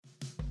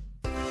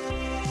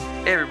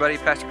Hey everybody,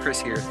 Pastor Chris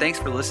here. Thanks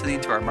for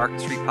listening to our Market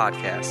Street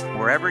podcast.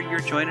 Wherever you're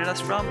joining us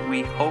from,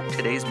 we hope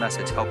today's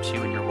message helps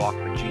you in your walk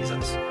with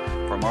Jesus.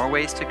 For more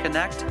ways to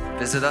connect,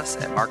 visit us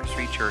at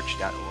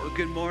marketstreetchurch.org. Well,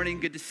 good morning.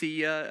 Good to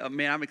see you.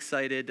 Man, I'm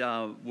excited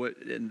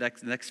in the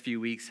next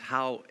few weeks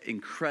how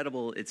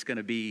incredible it's going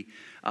to be,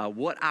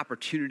 what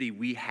opportunity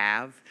we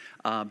have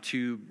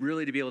to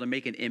be able to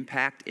make an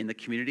impact in the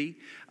community.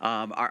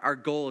 Our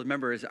goal,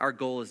 remember, our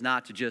goal is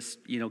not to just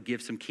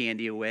give some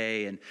candy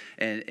away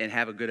and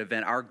have a good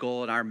event. Our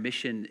goal and our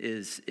mission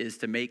is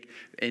to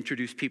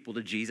introduce people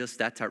to Jesus.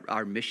 That's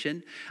our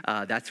mission.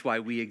 That's why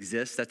we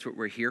exist. That's what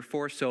we're here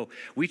for. So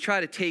we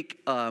try to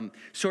take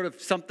sort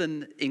of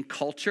something in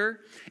culture,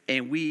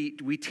 and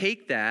we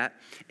take that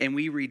and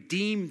we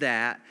redeem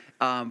that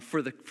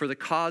for the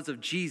cause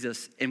of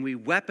Jesus, and we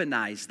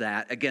weaponize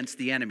that against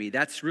the enemy.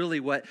 That's really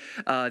what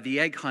the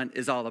egg hunt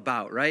is all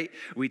about, right?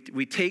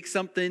 We take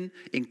something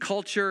in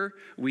culture,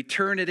 we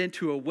turn it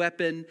into a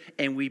weapon,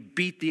 and we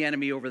beat the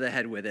enemy over the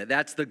head with it.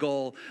 That's the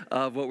goal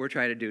of what we're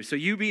trying to do. So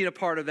you being a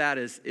part of that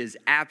is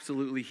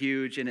absolutely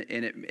huge, and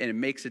it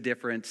makes a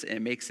difference, and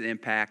it makes an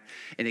impact,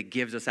 and it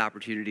gives us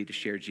opportunity to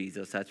share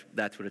Jesus.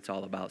 That's what it's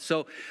all about.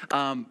 So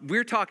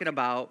we're talking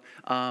about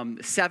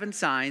 7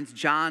 signs.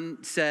 John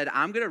said,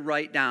 I'm going to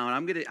write down,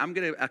 I'm going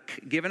to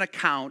give an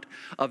account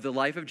of the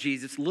life of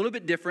Jesus, a little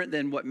bit different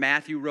than what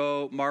Matthew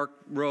wrote, Mark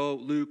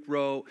wrote, Luke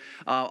wrote.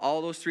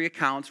 All those 3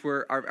 accounts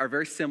are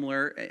very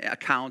similar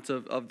accounts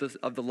of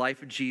the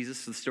life of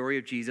Jesus, the story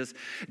of Jesus.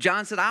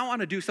 John said, I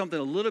want to do something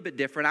a little bit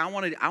different. I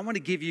want to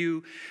give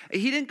you,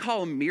 he didn't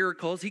call them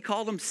miracles, he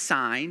called them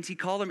signs. He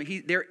called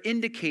them, they're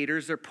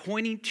indicators, they're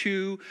pointing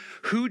to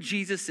who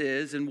Jesus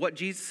is and what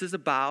Jesus is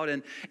about.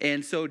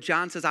 And so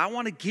John says, I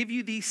want to give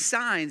you these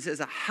signs as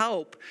a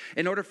help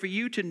in order for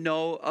you to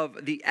know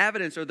of the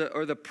evidence or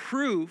the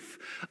proof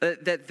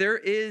that there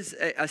is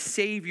a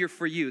Savior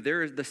for you.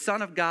 There is the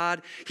Son of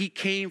God. He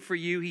came for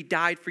you. He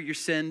died for your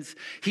sins.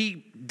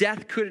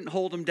 Death couldn't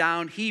hold him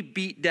down. He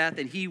beat death,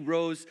 and he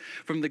rose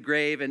from the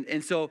grave.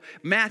 And so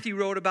Matthew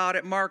wrote about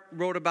it. Mark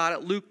wrote about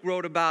it. Luke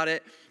wrote about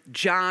it.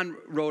 John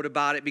wrote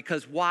about it.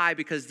 Because why?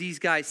 Because these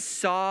guys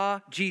saw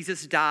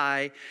Jesus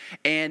die,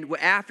 and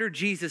after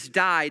Jesus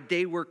died,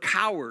 they were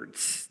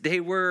cowards.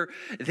 They were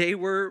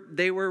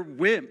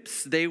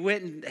wimps. They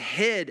went and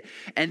hid,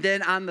 and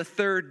then on the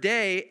 3rd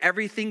day,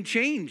 everything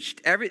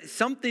changed.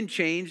 Something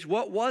changed.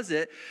 What was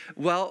it?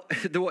 Well,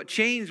 what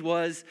changed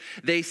was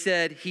they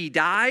said he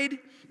died.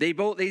 They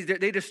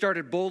just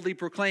started boldly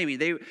proclaiming.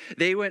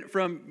 They went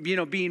from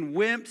being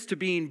wimps to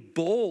being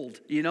bold,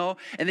 and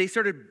they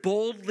started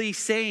boldly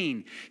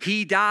saying,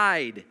 he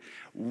died.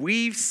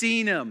 We've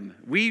seen him.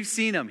 We've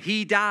seen him.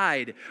 He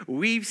died.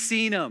 We've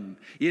seen him.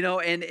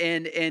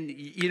 And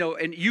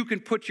you can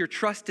put your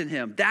trust in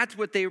him. That's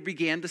what they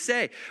began to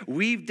say.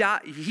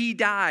 He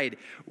died.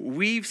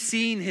 We've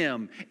seen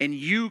him, and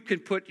you can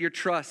put your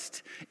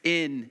trust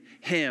in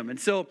him. And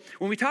so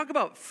when we talk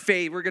about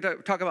faith, we're going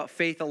to talk about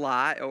faith a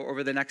lot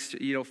over the next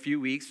few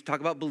weeks.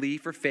 Talk about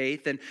belief or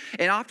faith, and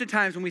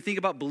oftentimes when we think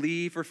about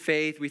belief or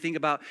faith, we think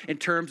about in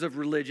terms of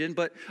religion,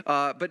 but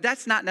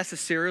that's not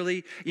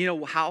necessarily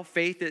how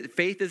faith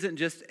isn't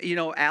just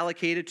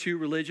allocated to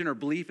religion, or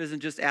belief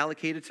isn't just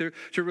allocated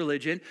to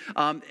religion.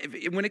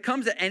 When it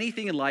comes to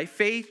anything in life,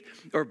 faith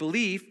or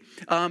belief,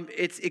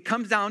 it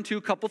comes down to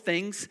a couple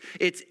things.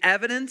 It's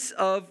evidence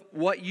of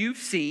what you've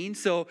seen.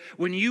 So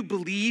when you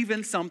believe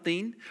in something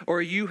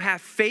or you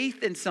have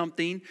faith in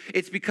something,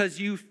 it's because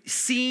you've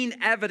seen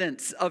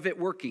evidence of it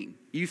working.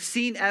 You've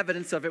seen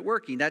evidence of it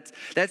working.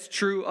 That's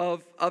true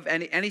of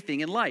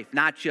anything in life,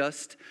 not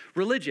just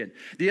religion.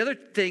 The other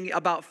thing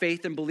about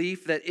faith and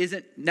belief that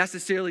isn't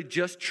necessarily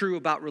just true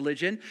about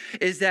religion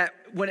is that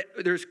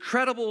there's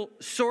credible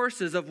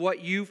sources of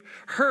what you've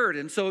heard.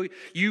 And so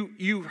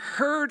you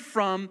heard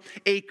from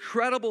a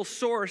credible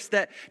source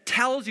that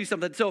tells you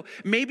something. So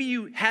maybe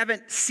you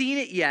haven't seen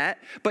it yet,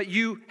 but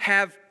you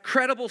have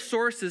credible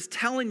sources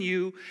telling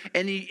you,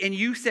 and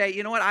you say,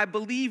 you know what, I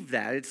believe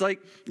that. It's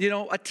like,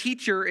 a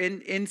teacher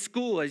in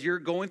school, as you're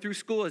going through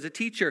school as a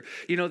teacher,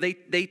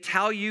 they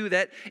tell you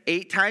that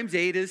 8 times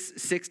 8 is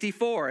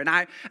 64. And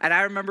I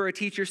remember a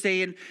teacher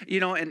saying,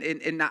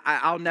 and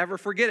I'll never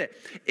forget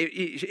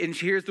it. And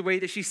here's the way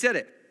that she said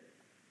it.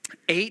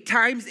 8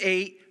 times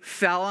 8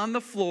 fell on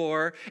the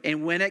floor,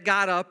 and when it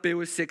got up, it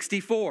was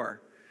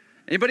 64.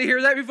 Anybody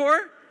hear that before?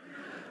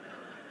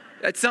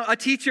 A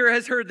teacher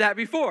has heard that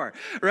before,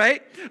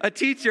 right? A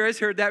teacher has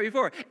heard that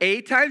before.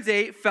 8 times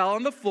 8 fell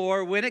on the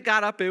floor. When it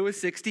got up, it was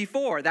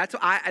 64.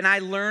 I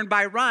learned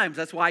by rhymes.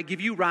 That's why I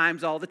give you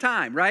rhymes all the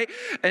time, right?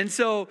 And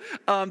so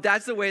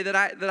that's the way that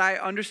I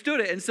understood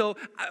it. And so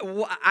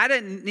I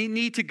didn't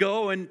need to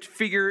go and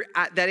figure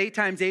that 8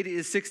 times 8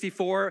 is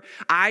 64.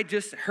 I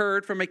just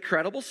heard from a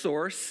credible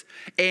source,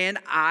 and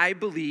I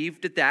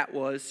believed that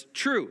was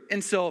true.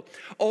 And so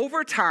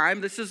over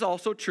time, this is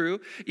also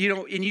true.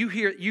 And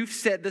you've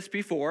said this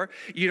before,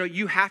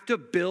 you have to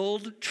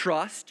build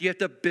trust. You have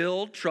to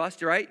build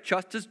trust, right?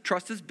 Trust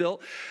is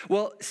built.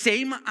 Well,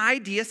 same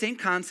idea, same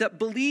concept.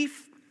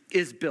 Belief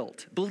is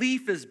built.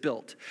 Belief is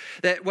built.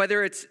 That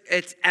whether it's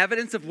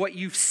evidence of what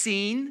you've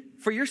seen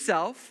for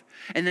yourself,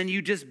 and then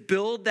you just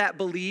build that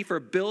belief or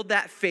build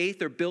that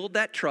faith or build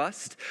that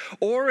trust,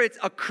 or it's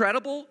a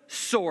credible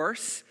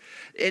source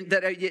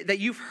that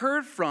you've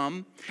heard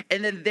from,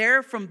 and then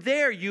from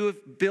there you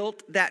have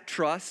built that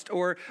trust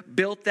or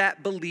built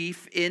that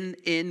belief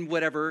in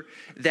whatever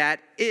that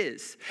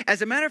is.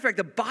 As a matter of fact,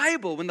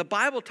 when the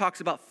Bible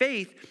talks about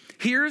faith,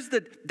 here's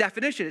the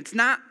definition. It's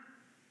not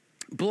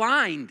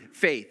blind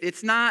faith.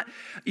 It's not,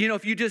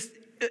 if you just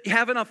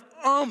have enough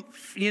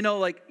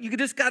like you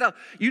just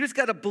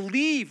gotta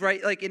believe,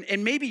 right? Like,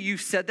 and maybe you've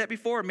said that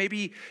before.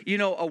 Maybe,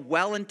 a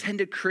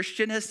well-intended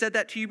Christian has said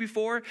that to you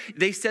before.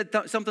 They said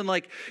something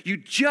like, you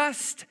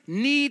just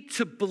need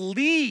to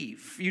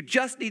believe. You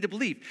just need to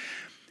believe.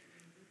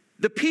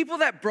 The people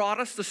that brought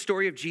us the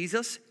story of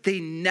Jesus, they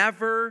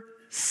never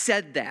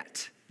said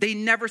that. They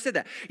never said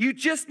that. You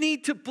just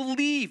need to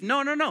believe.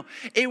 No.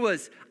 It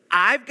was,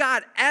 I've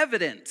got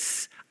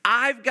evidence.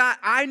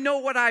 I know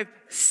what I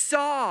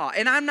saw,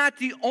 and I'm not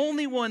the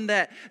only one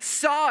that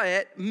saw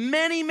it.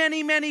 Many,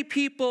 many, many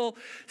people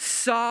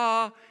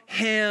saw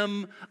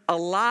him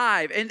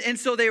alive. And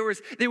so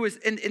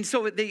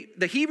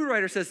the Hebrew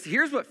writer says,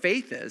 here's what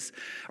faith is,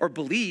 or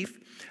belief.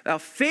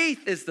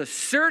 Faith is the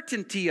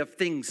certainty of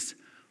things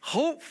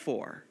hoped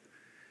for.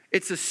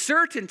 It's a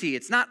certainty.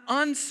 It's not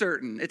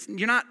uncertain.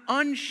 You're not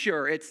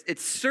unsure.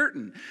 It's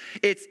certain.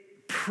 It's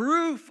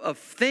proof of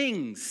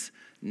things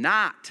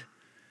not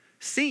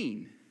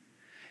seen.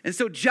 And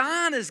so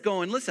John is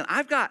going, listen,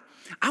 I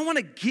want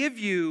to give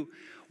you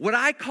what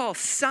I call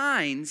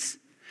signs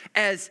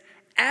as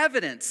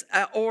evidence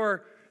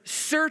or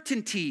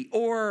certainty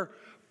or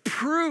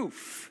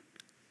proof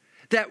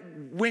that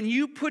when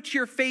you put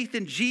your faith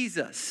in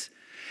Jesus,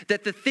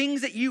 that the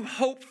things that you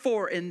hope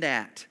for in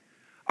that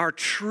are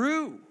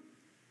true.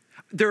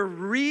 They're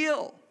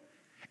real,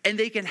 and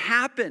they can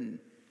happen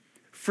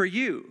for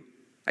you.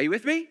 Are you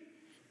with me?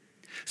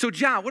 So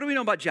John, what do we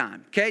know about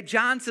John? Okay,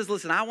 John says,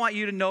 listen, I want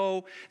you to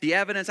know the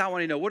evidence. I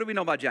want you to know, what do we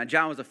know about John?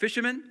 John was a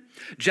fisherman.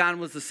 John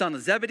was the son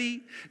of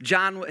Zebedee.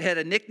 John had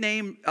a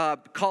nickname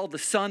called the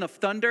Son of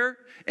Thunder.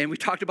 And we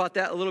talked about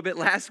that a little bit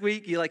last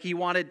week. He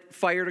wanted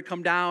fire to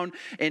come down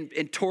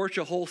and torch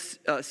a whole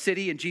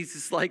city. And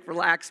Jesus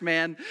relax,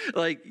 man.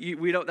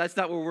 That's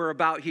not what we're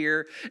about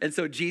here. And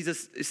so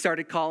Jesus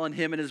started calling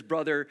him and his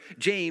brother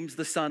James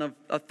the son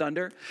of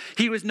thunder.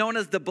 He was known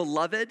as the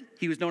beloved.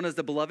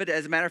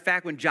 As a matter of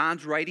fact, when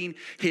John's writing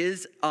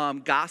his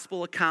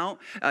gospel account,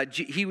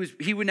 he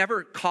would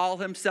never call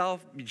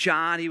himself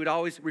John. He would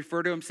always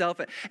refer to himself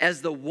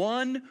as the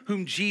one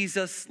whom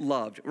Jesus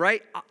loved,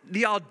 right?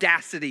 The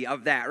audacity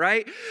of that,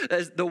 right?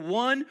 As the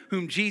one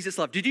whom Jesus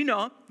loved. Did you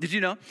know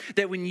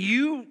that when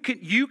you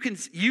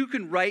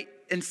can write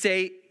and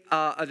say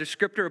a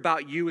descriptor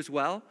about you as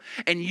well,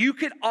 and you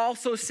could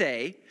also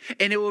say,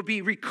 and it would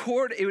be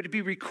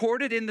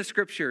recorded in the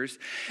scriptures,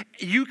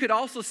 you could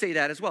also say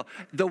that as well,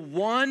 the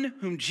one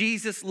whom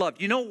Jesus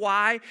loved. You know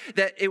why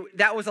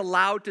that was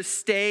allowed to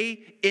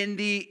stay in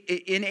the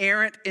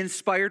inerrant,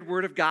 inspired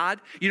word of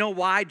God? You know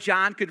why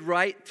John could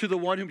write to the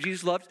one whom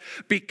Jesus loved?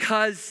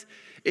 Because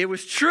it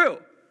was true.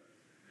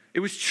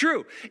 It was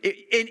true.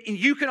 And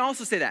you can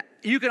also say that.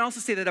 You can also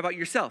say that about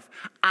yourself.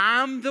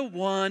 I'm the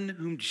one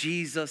whom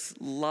Jesus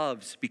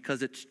loves,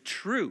 because it's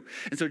true.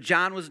 And so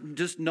John was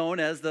just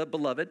known as the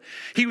beloved.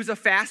 He was a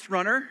fast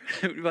runner.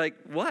 Like,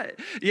 what?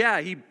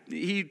 Yeah,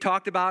 he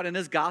talked about in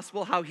his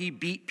gospel how he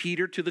beat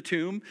Peter to the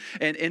tomb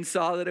and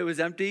saw that it was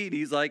empty. And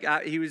he's like,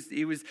 he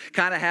was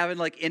kind of having,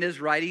 in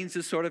his writings,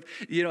 just sort of,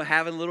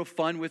 having a little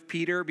fun with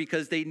Peter,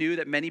 because they knew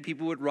that many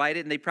people would write it,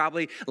 and they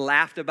probably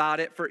laughed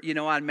about it for,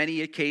 on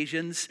many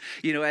occasions,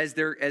 as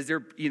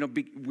they're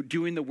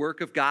doing the work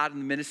of God in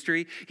the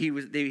ministry. He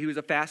was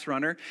a fast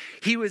runner.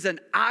 He was an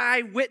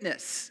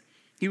eyewitness.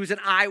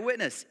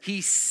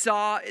 He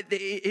saw,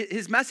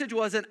 his message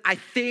wasn't, I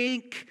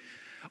think,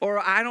 or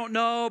I don't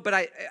know,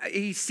 but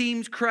he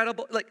seems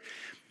credible.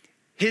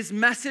 His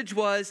message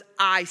was,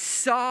 I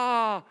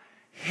saw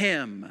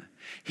him.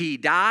 He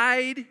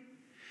died.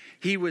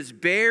 He was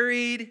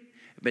buried.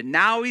 But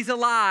now he's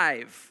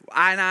alive,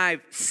 and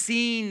I've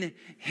seen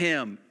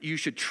him. You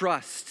should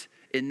trust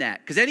in that.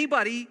 Because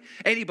anybody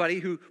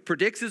who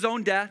predicts his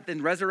own death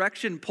and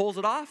resurrection, pulls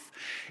it off,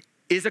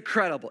 is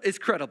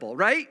credible,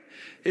 right?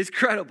 Is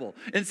credible.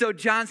 And so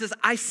John says,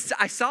 I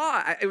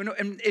saw,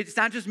 and it's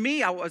not just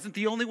me. I wasn't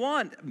the only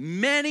one.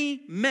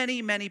 Many,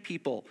 many, many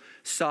people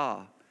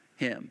saw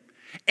him.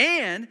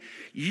 And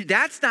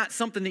that's not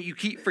something that you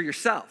keep for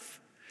yourself.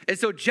 And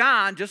so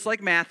John, just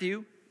like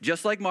Matthew,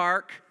 just like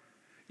Mark,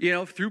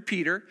 through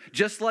Peter,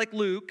 just like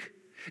Luke,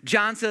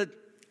 John said,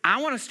 I'm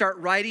going to start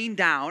writing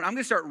down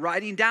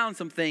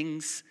some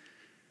things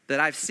that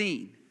I've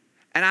seen.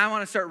 And I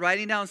want to start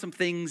writing down some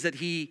things that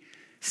he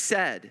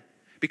said,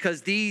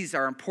 because these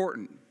are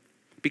important.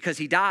 Because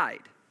he died,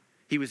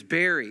 he was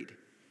buried,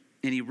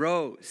 and he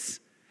rose.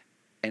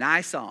 And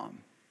I saw him,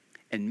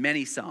 and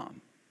many saw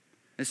him.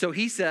 And so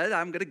he said,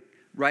 I'm going to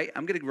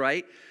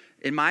write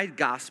in my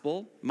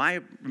gospel,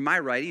 my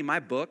writing, my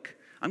book,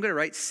 I'm going to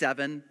write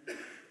 7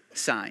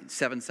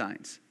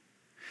 signs.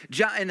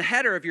 John, in the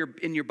header of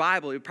in your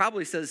Bible, it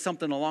probably says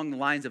something along the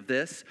lines of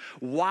this: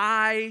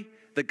 why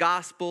the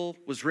gospel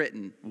was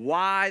written.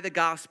 Why the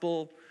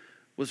gospel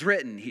was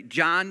written.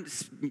 John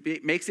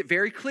makes it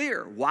very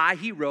clear why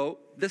he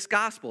wrote this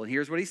gospel. And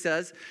here's what he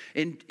says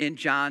in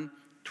John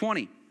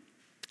 20.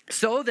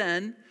 So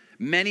then,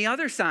 many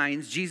other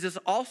signs Jesus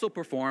also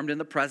performed in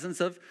the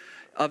presence of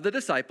the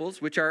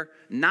disciples, which are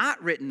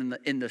not written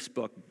in this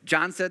book.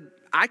 John said,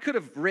 I could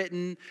have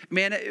written,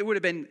 man, it would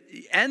have been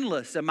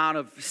endless amount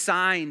of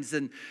signs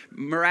and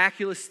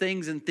miraculous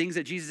things and things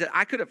that Jesus said.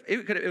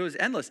 It was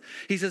endless.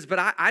 He says, but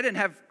I didn't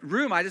have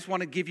room. I just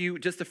want to give you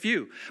just a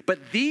few.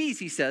 But these,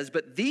 he says,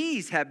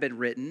 these have been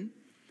written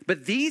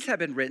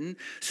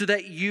so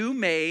that you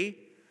may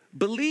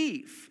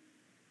believe.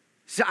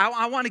 So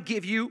I want to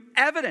give you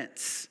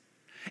evidence.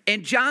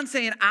 And John's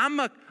saying, I'm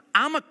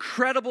a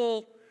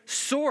credible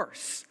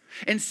source.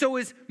 And so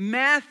is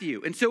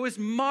Matthew, and so is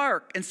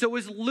Mark, and so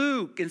is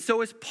Luke, and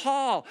so is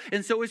Paul,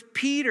 and so is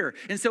Peter,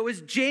 and so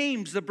is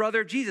James, the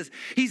brother of Jesus.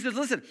 He says,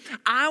 listen,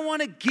 I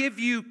want to give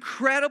you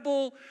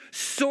credible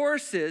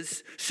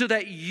sources so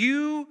that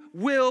you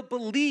will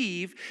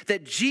believe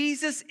that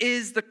Jesus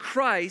is the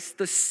Christ,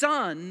 the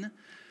Son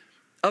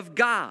of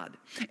God,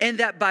 and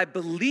that by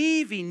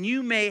believing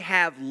you may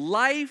have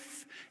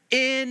life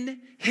in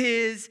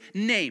his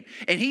name.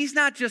 And he's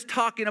not just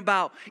talking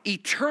about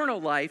eternal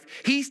life.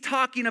 He's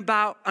talking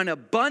about an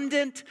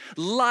abundant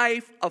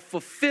life, a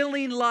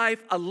fulfilling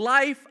life, a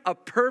life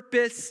of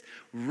purpose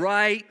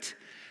right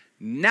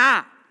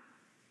now,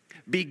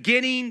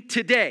 beginning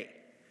today.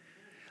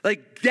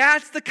 Like,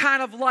 that's the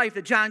kind of life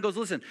that John goes,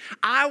 listen,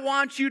 I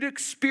want you to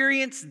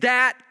experience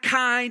that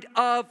kind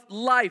of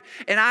life.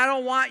 And I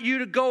don't want you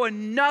to go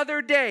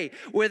another day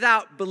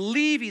without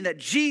believing that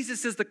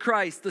Jesus is the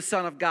Christ, the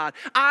Son of God.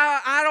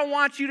 I don't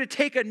want you to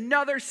take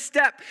another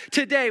step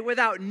today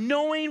without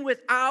knowing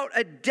without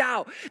a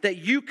doubt that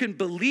you can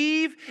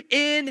believe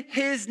in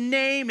his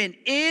name. And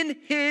in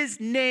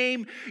his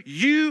name,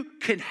 you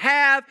can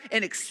have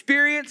and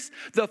experience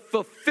the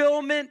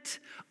fulfillment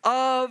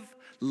of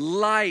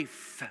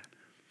life.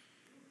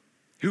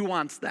 Who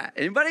wants that?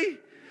 Anybody?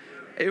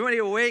 Everybody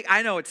awake?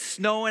 I know it's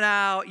snowing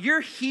out.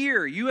 You're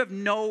here. You have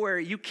nowhere.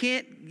 You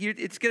can't.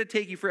 It's going to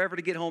take you forever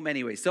to get home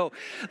anyway. So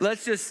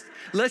let's just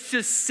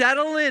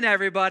settle in,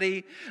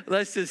 everybody.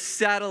 Let's just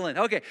settle in.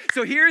 Okay.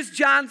 So here's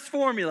John's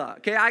formula.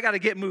 Okay, I got to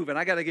get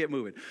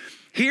moving.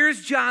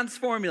 Here's John's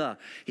formula.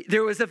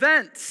 There was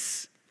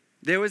events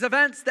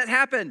that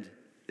happened.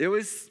 There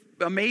was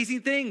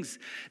amazing things.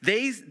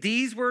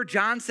 These were,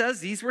 John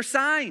says, these were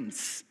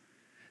signs.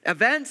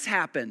 Events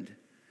happened.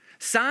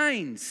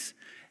 Signs.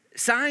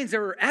 There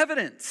were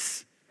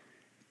evidence.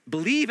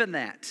 Believe in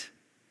that.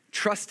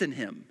 Trust in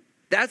him.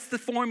 That's the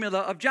formula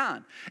of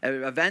John.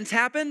 Events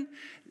happen.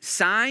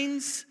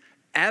 Signs,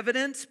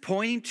 evidence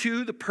pointing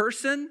to the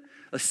person,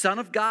 the Son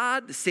of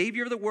God, the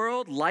Savior of the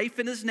world, life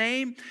in his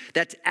name.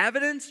 That's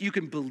evidence. You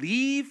can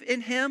believe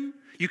in him.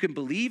 You can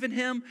believe in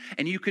him,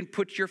 and you can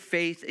put your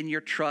faith and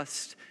your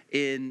trust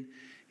in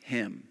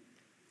him.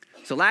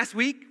 So last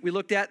week, we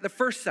looked at the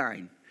first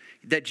sign,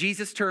 that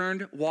Jesus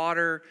turned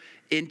water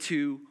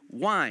into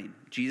wine.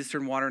 Jesus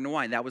turned water into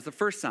wine. That was the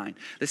first sign.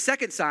 The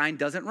second sign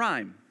doesn't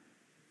rhyme.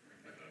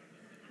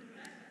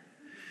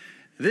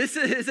 This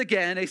is,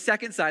 again, a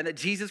second sign that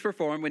Jesus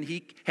performed when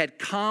he had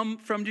come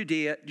from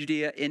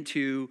Judea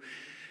into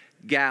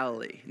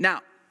Galilee.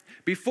 Now,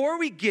 before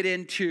we get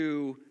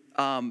into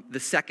the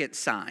second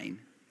sign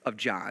of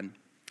John,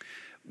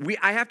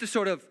 I have to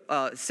sort of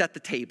set the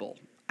table.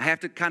 I have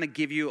to kind of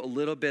give you a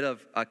little bit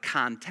of a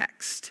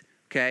context,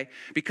 okay?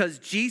 Because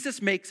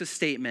Jesus makes a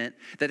statement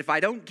that if I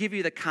don't give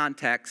you the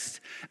context,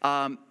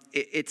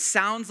 it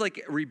sounds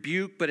like a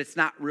rebuke, but it's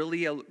not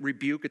really a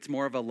rebuke. It's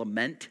more of a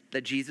lament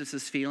that Jesus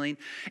is feeling.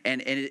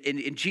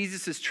 And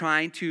Jesus is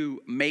trying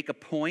to make a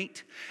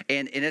point.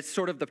 And it's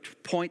sort of the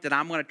point that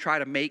I'm going to try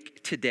to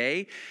make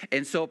today.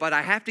 And so, but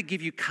I have to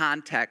give you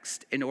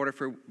context in order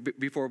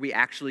before we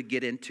actually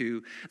get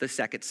into the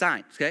second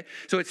sign, okay?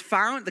 So it's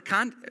found,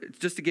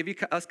 just to give you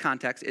us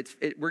context,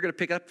 we're going to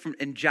pick up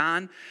in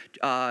John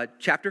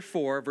chapter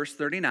 4, verse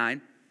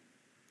 39.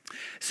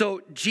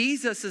 So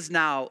Jesus has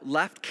now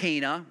left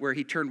Cana, where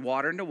he turned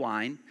water into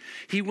wine.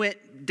 He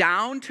went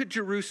down to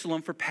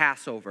Jerusalem for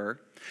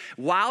Passover.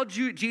 While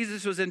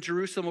Jesus was in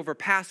Jerusalem over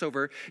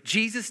Passover,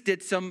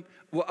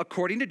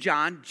 according to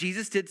John,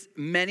 Jesus did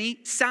many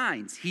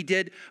signs. He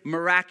did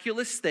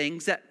miraculous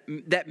things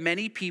that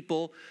many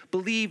people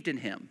believed in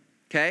him,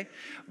 okay?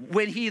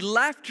 When he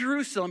left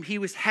Jerusalem, he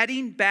was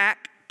heading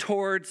back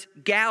towards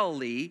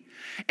Galilee,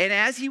 and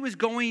as he was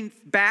going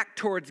back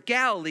towards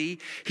Galilee,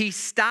 he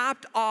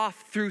stopped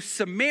off through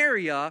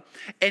Samaria,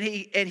 and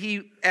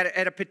he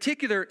at a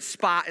particular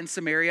spot in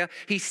Samaria,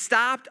 he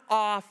stopped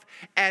off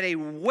at a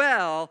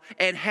well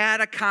and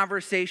had a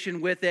conversation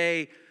with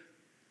a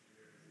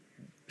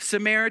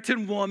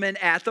Samaritan woman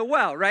at the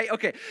well, right?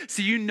 Okay,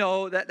 so you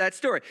know that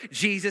story.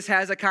 Jesus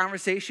has a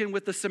conversation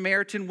with the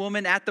Samaritan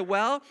woman at the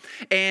well,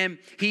 and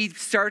he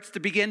starts to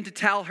begin to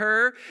tell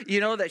her,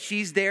 that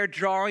she's there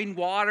drawing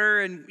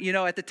water, and,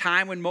 at the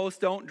time when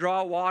most don't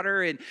draw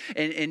water,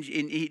 and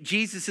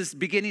Jesus is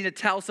beginning to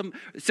tell some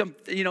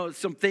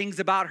things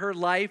about her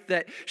life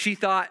that she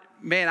thought,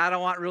 man, I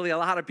don't want really a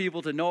lot of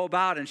people to know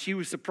about. And she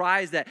was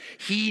surprised that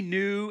he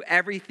knew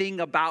everything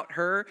about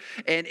her.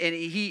 And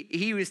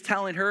he was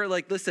telling her,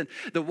 like, listen,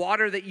 the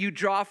water that you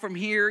draw from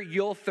here,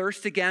 you'll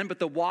thirst again. But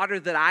the water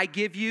that I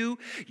give you,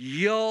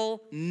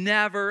 you'll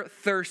never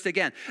thirst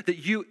again.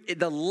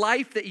 The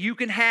life that you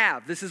can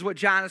have, this is what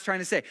John is trying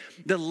to say.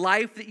 The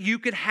life that you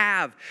can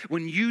have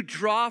when you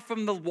draw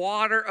from the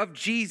water of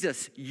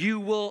Jesus, you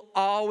will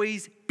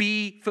always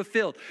be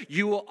fulfilled.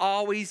 You will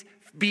always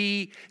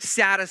be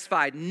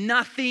satisfied.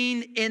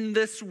 Nothing in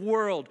this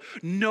world,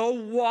 no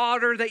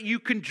water that you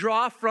can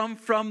draw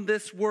from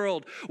this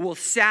world will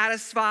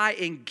satisfy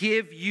and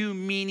give you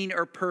meaning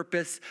or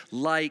purpose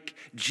like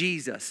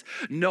Jesus.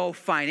 No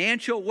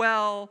financial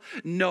well,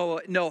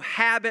 no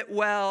habit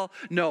well,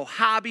 no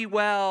hobby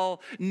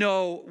well,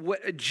 no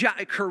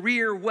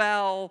career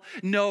well,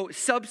 no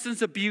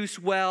substance abuse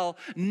well.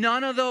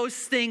 None of those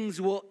things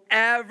will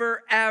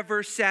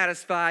ever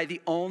satisfy. The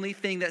only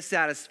thing that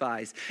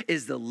satisfies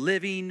is the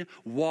living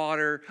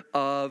water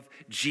of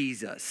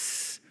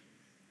Jesus.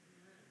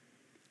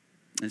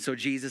 And so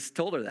Jesus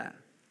told her that.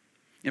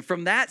 And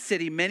from that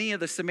city, many of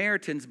the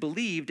Samaritans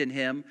believed in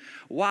him.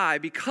 Why?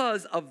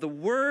 Because of the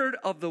word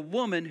of the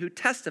woman who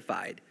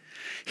testified.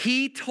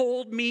 He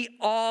told me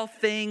all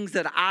things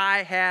that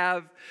I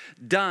have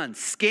done.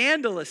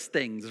 Scandalous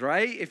things,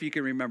 right? If you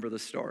can remember the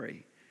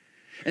story.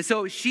 And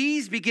so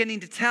she's beginning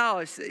to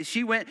tell.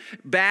 She went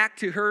back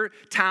to her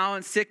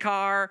town,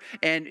 Sychar,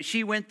 and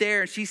she went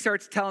there and she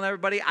starts telling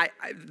everybody,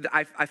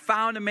 I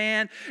found a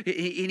man, and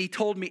he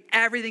told me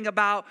everything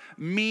about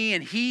me,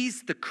 and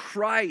he's the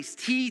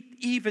Christ. He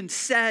even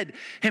said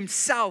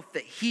himself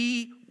that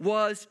he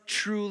was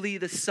truly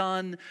the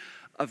Son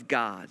of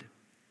God.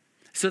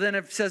 So then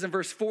it says in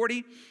verse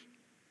 40,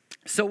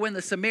 so when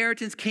the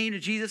Samaritans came to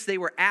Jesus, they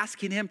were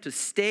asking him to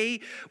stay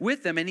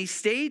with them, and he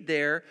stayed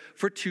there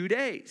for 2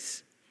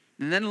 days.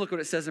 And then look what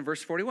it says in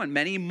verse 41.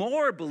 Many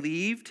more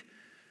believed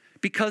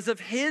because of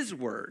his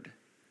word.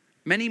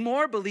 Many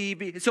more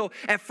believed. So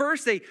at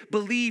first they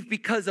believed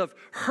because of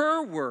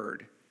her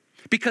word,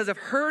 because of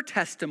her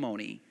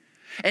testimony.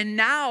 And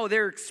now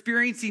they're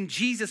experiencing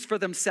Jesus for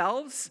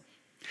themselves.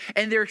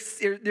 And they're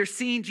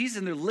seeing Jesus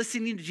and they're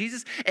listening to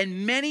Jesus.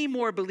 And many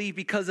more believe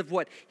because of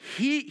what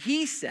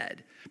he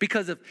said,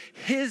 because of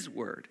his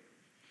word.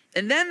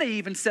 And then they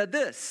even said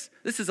this.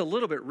 This is a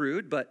little bit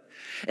rude,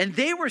 and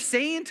they were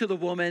saying to the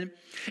woman,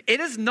 it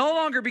is no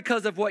longer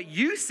because of what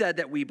you said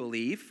that we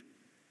believe,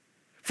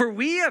 for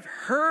we have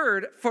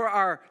heard for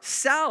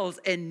ourselves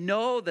and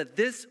know that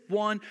this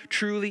one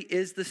truly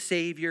is the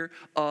Savior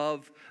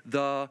of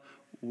the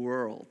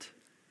world.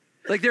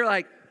 Like they're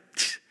like,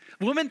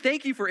 woman,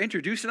 thank you for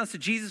introducing us to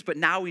Jesus, but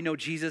now we know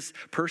Jesus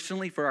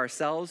personally for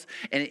ourselves.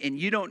 And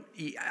you don't,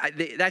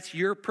 that's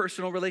your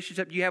personal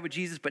relationship you have with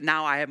Jesus, but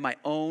now I have my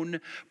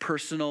own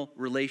personal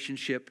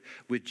relationship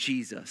with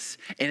Jesus.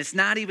 And it's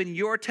not even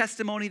your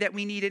testimony that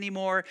we need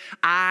anymore.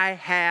 I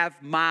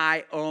have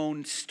my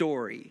own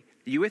story.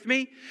 You with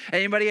me?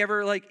 Anybody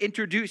ever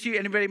introduce you?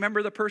 Anybody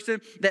remember the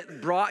person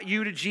that brought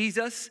you to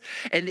Jesus?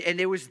 And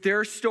it was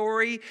their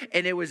story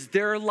and it was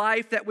their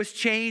life that was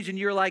changed. And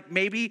you're like,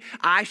 maybe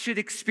I should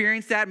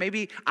experience that.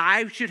 Maybe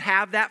I should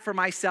have that for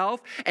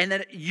myself. And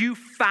then you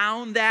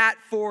found that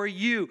for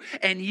you.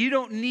 And you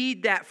don't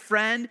need that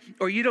friend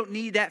or you don't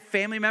need that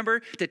family member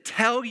to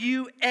tell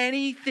you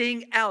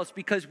anything else.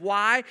 Because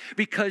why?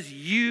 Because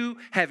you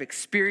have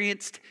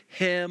experienced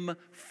him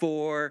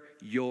for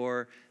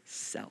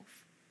yourself.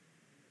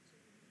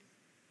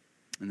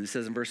 And this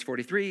says in verse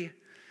 43,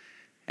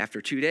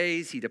 after 2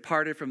 days, he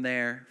departed from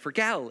there for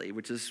Galilee,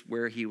 which is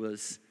where he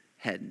was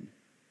heading.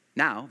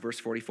 Now, verse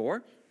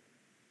 44,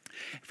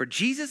 for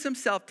Jesus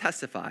himself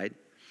testified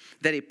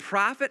that a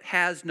prophet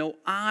has no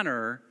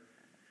honor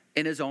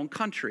in his own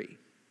country.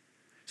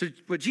 So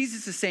what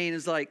Jesus is saying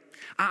is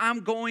I'm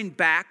going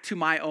back to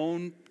my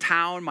own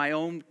town, my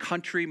own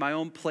country, my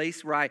own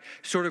place where I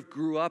sort of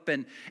grew up,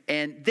 and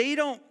they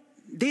don't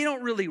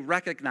really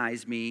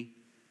recognize me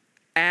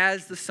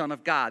as the Son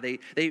of God.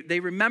 They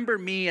remember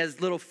me as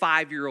little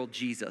 5-year-old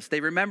Jesus.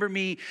 They remember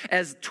me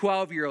as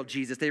 12-year-old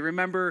Jesus. They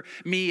remember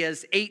me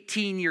as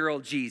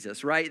 18-year-old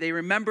Jesus, right? They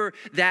remember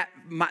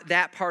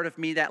that part of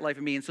me, that life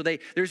of me. And so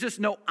there's just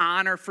no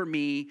honor for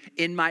me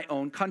in my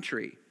own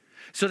country.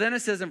 So then it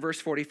says in verse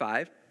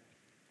 45,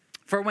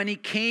 for when he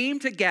came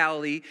to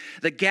Galilee,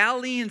 the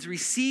Galileans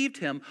received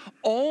him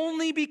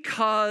only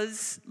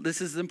because, this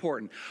is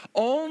important,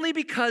 only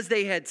because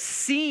they had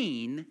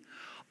seen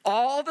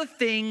all the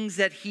things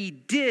that he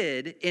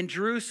did in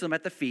Jerusalem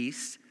at the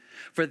feast,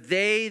 for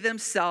they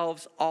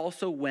themselves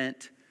also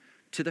went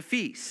to the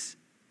feast.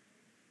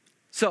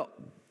 So,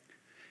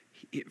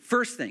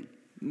 first thing,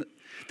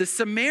 the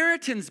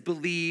Samaritans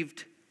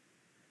believed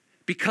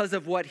because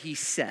of what he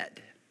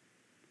said.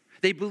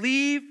 They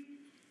believe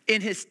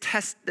in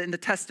the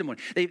testimony.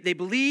 They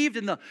believed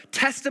in the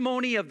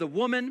testimony of the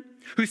woman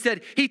who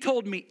said, he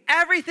told me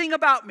everything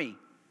about me.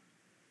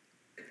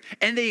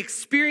 And they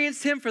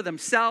experienced him for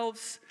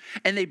themselves,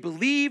 and they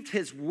believed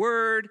his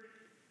word,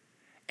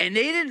 and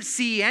they didn't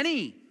see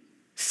any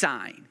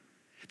sign.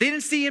 They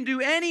didn't see him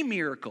do any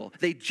miracle.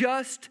 They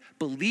just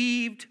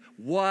believed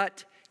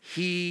what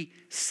he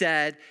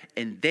said,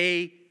 and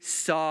they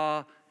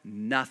saw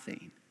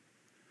nothing.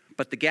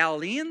 But the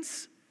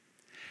Galileans,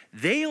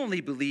 they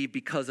only believed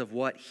because of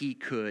what he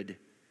could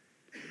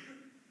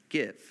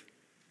give.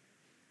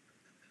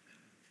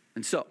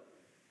 And so,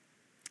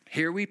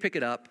 here we pick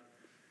it up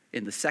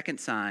in the second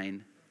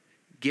sign,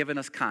 giving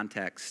us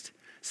context.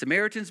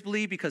 Samaritans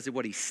believe because of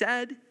what he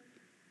said.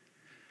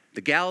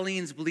 The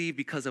Galileans believe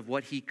because of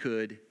what he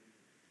could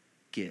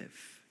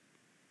give.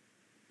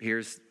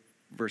 Here's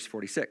verse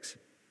 46.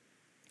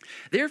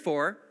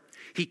 Therefore,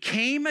 he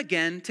came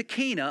again to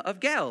Cana of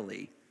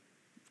Galilee.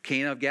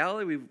 Cana of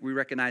Galilee, we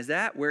recognize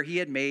that, where he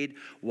had made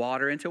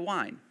water into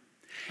wine.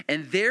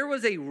 And there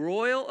was a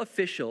royal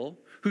official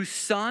whose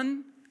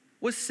son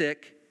was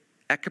sick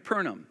at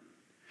Capernaum.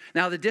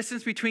 Now, the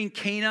distance between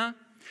Cana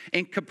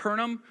and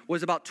Capernaum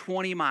was about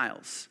 20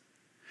 miles.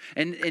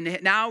 And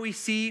now we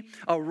see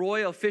a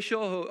royal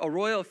official.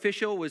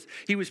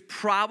 He was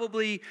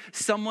probably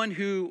someone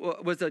who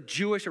was a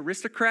Jewish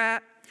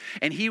aristocrat.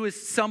 And he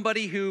was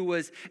somebody who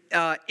was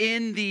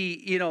in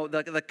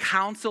the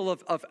council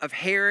of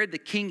Herod, the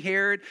King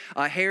Herod,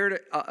 Herod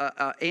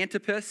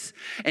Antipas.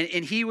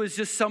 And he was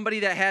just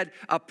somebody that had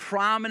a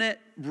prominent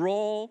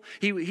role.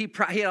 He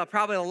had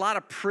probably a lot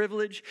of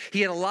privilege. He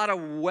had a lot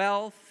of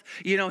wealth.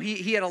 He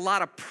had a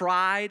lot of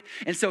pride.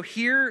 And so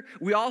here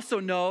we also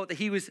know that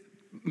he was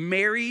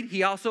married.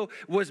 He also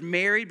was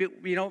married, but,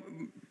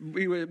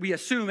 we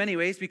assume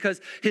anyways, because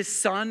his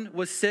son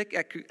was sick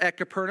at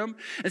Capernaum.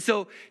 And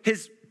so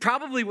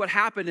probably what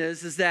happened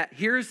is that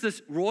here's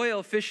this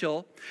royal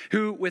official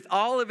who, with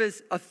all of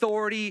his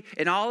authority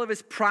and all of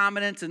his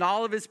prominence and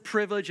all of his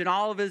privilege and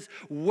all of his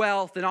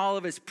wealth and all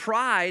of his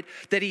pride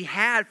that he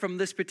had from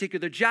this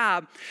particular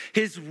job,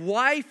 his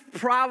wife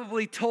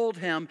probably told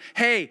him,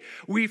 hey,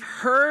 we've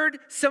heard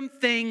some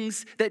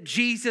things that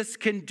Jesus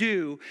can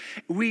do.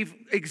 We've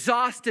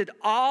exhausted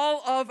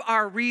all of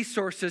our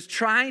resources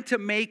trying to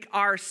make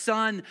our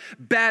son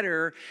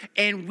better,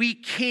 and we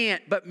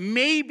can't, but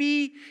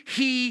maybe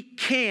he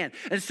can.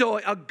 And so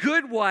a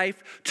good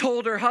wife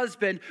told her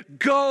husband,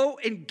 go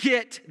and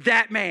get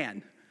that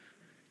man.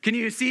 Can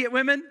you see it,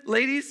 women,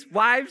 ladies,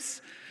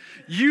 wives?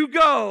 You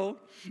go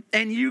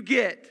and you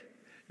get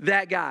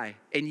that guy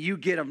and you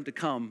get him to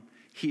come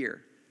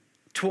here.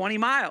 20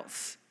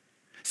 miles.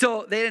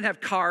 So they didn't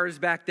have cars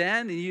back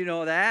then, and you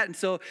know that. And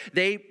so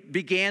they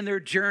began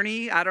their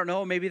journey. I don't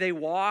know, maybe they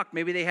walked,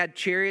 maybe they had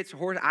chariots,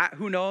 horses,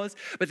 who knows.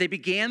 But they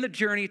began the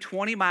journey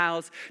 20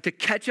 miles to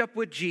catch up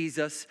with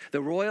Jesus,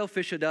 the royal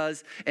official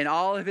does, and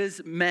all of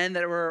his men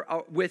that were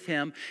with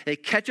him. They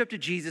catch up to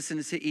Jesus,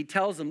 and he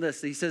tells them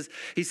this. He says,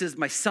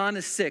 my son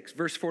is sick.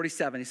 Verse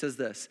 47, he says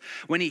this.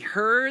 When he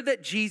heard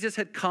that Jesus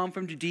had come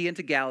from Judea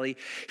into Galilee,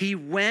 he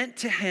went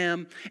to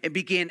him and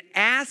began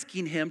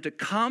asking him to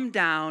come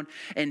down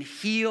and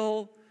heal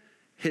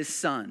his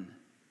son,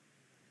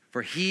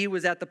 for he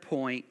was at the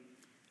point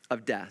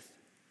of death.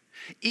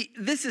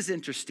 This is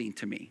interesting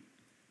to me.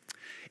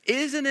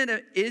 Isn't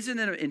it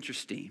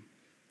interesting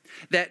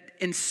that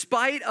in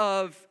spite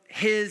of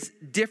his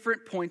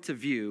different points of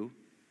view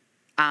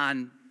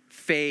on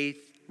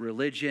faith,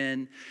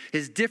 religion,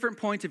 his different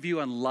points of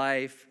view on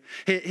life,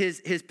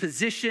 his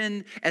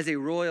position as a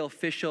royal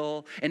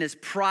official, and his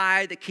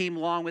pride that came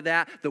along with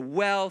that, the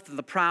wealth and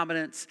the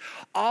prominence,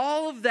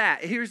 all of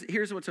that,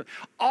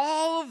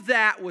 all of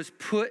that was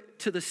put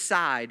to the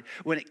side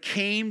when it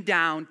came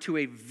down to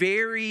a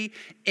very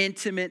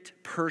intimate,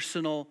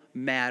 personal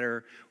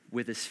matter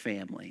with his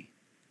family.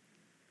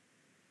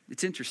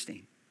 It's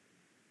interesting.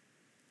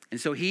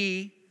 And so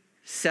he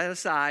set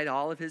aside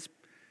all of his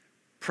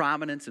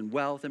prominence and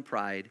wealth and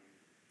pride,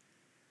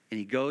 and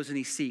he goes and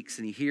he seeks,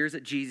 and he hears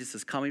that Jesus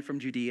is coming from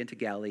Judea into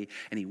Galilee,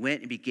 and he went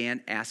and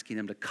began asking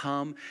him to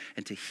come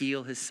and to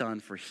heal his son,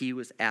 for he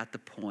was at the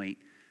point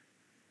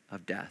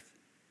of death.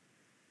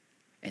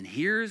 And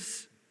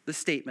here's the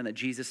statement that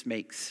Jesus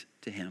makes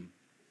to him.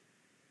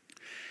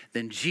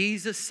 Then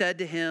Jesus said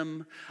to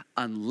him,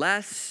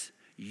 unless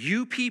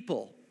you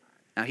people,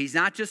 now he's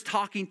not just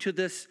talking to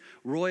this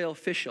royal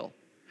official,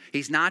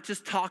 he's not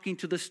just talking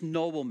to this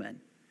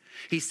nobleman,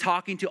 he's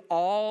talking to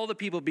all the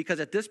people, because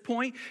at this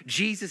point,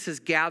 Jesus has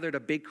gathered a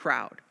big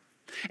crowd.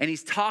 And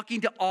he's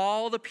talking to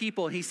all the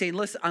people. And he's saying,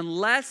 listen,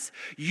 unless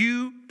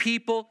you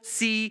people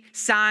see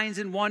signs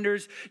and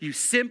wonders, you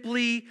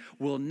simply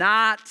will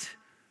not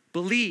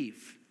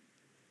believe.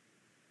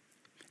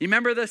 You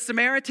remember the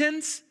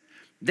Samaritans?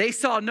 They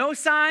saw no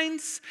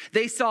signs.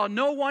 They saw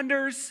no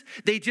wonders.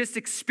 They just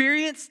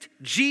experienced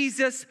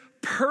Jesus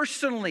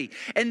personally.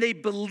 And they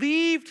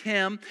believed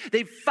him.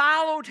 They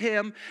followed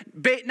him,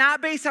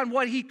 not based on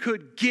what he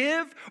could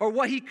give or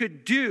what he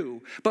could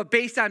do, but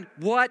based on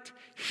what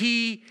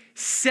he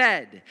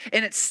said.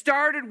 And it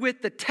started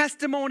with the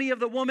testimony of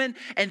the woman,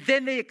 and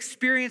then they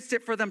experienced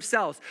it for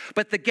themselves.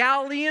 But the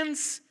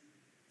Galileans,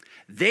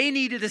 they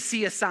needed to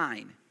see a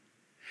sign.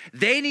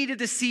 They needed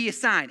to see a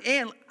sign.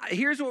 And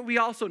here's what we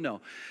also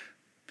know.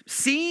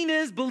 Seeing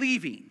is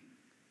believing.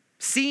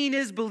 Seeing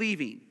is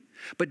believing.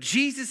 But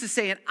Jesus is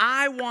saying,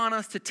 I want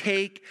us to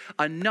take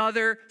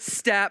another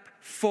step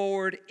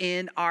forward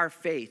in our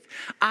faith.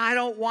 I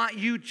don't want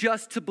you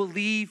just to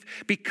believe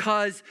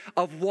because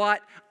of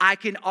what I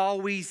can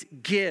always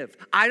give.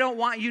 I don't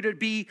want you to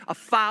be a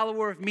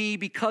follower of me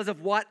because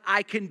of what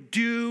I can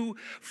do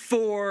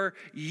for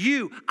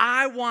you.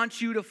 I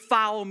want you to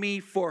follow me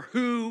for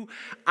who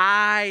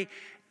I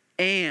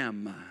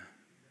am.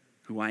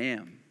 Who I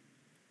am.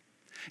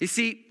 You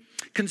see,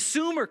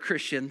 consumer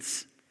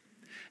Christians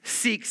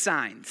seek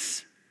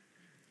signs.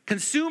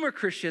 Consumer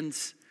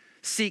Christians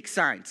seek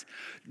signs.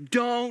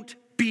 Don't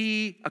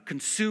be a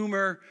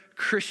consumer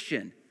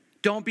Christian.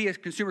 Don't be a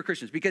consumer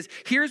Christian, because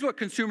here's what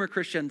consumer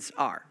Christians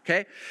are,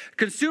 okay?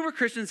 Consumer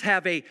Christians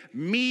have a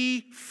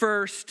me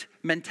first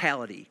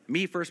mentality.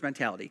 Me first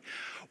mentality.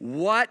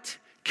 What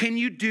can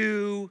you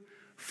do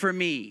for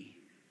me?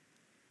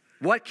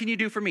 What can you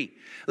do for me?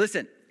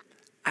 Listen,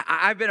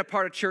 I've been a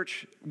part of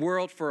church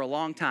world for a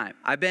long time.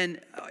 I've been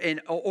in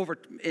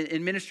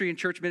ministry and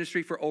church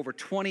ministry for over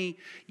 20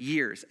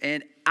 years.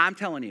 And I'm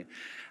telling you,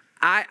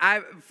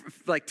 I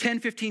like 10,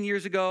 15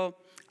 years ago,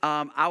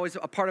 I was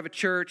a part of a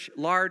church,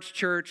 large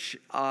church,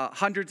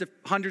 hundreds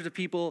of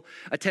people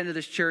attended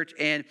this church.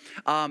 And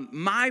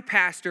my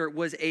pastor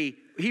was an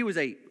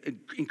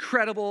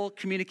incredible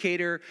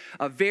communicator,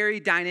 a very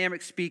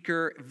dynamic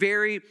speaker,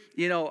 very,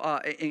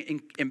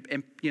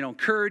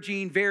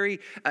 encouraging, very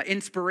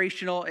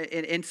inspirational.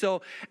 And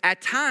so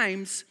at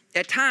times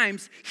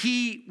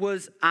he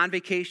was on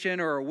vacation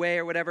or away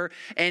or whatever,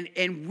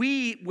 and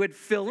we would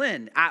fill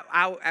in.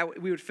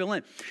 We would fill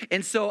in.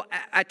 And so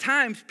at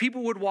times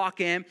people would walk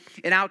in,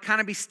 and I would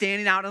kind of be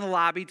standing out in the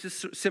lobby,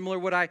 just similar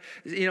what I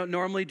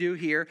normally do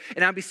here.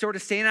 And I'd be sort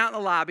of standing out in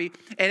the lobby,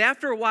 and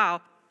after a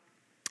while,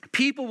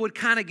 people would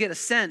kind of get a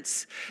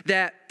sense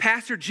that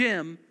Pastor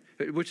Jim,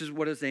 which is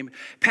what his name,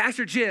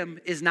 Pastor Jim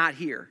is not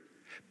here.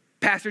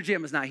 Pastor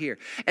Jim is not here.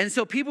 And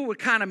so people would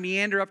kind of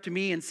meander up to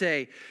me and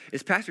say,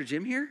 is Pastor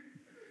Jim here?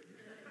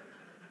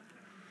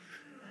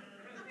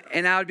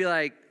 And I would be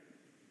like,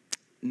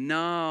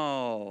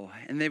 no.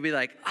 And they'd be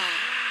like,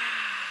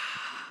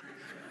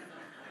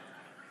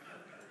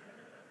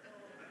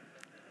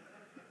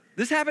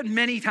 This happened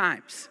many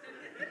times.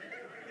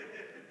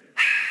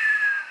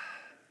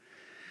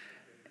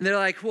 And they're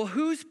like, well,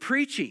 who's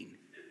preaching?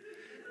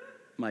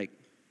 I'm like,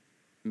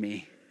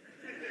 me.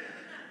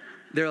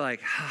 They're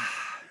like,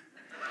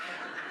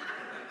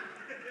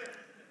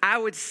 I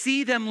would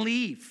see them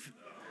leave.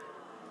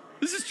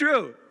 This is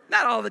true.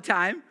 Not all the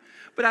time,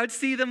 but I would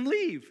see them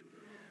leave.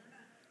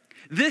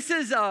 This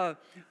is a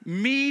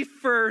me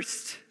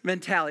first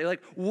mentality.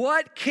 Like,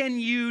 what can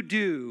you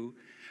do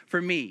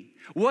for me?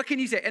 What can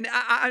you say? And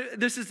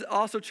this is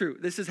also true.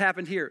 This has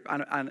happened here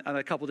on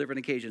a couple different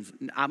occasions.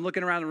 I'm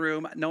looking around the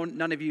room.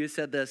 None of you have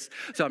said this,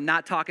 so I'm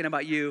not talking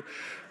about you.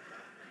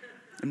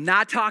 I'm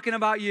not talking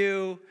about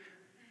you.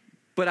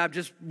 But I'm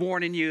just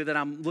warning you that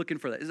I'm looking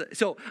for that.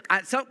 So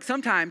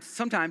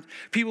sometimes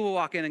people will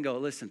walk in and go,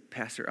 listen,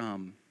 Pastor,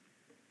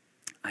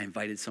 I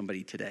invited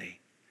somebody today.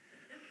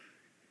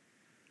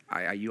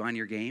 Are you on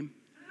your game?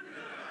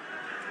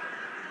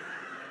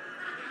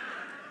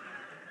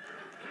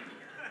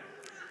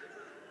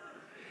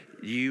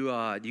 You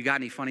got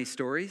any funny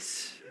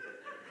stories?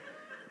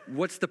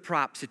 What's the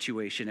prop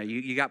situation?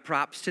 You got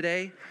props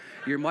today?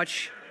 You're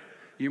much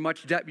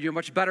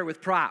better with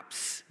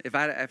props. If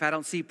I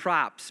don't see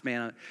props,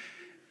 man.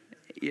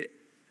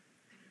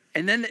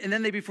 And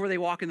then before they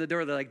walk in the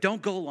door, they're like,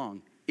 don't go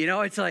long.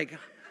 It's like,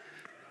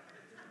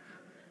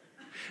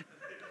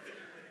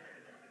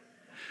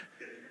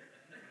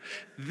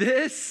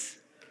 this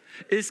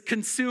is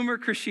consumer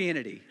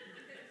Christianity.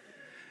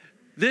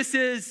 This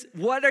is,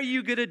 what are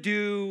you going to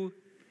do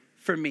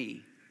for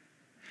me?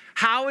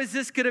 How is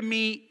this going to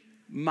meet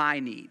my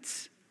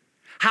needs?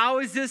 How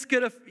is this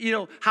going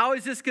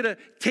to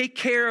take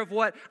care of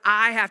what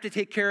I have to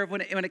take care of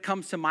when it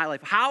comes to my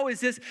life? How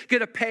is this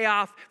going to pay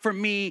off for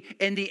me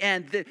in the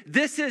end?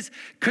 This is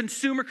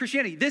consumer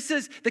Christianity. This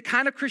is the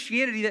kind of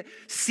Christianity that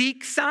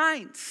seeks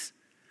signs.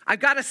 I've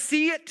got to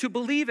see it to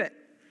believe it.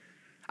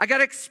 I got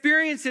to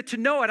experience it to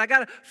know it. I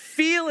got to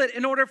feel it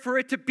in order for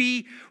it to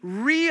be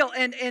real.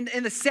 And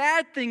the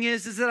sad thing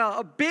is that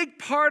a big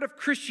part of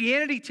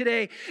Christianity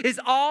today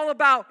is all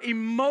about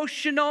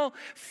emotional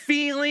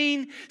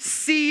feeling,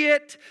 see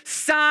it,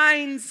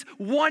 signs,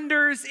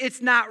 wonders.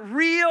 It's not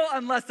real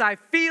unless I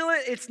feel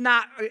it. It's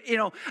not,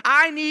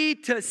 I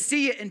need to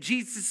see it. And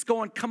Jesus is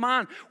going, come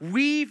on,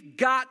 we've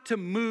got to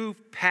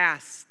move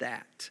past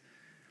that.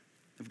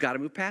 We've got to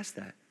move past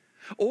that.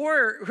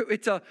 Or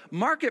it's a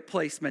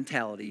marketplace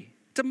mentality.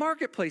 It's a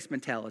marketplace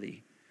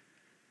mentality.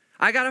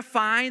 I got to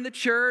find the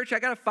church.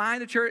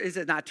 Is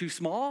it not too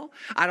small?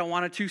 I don't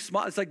want it too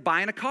small. It's like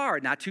buying a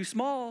car, not too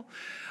small.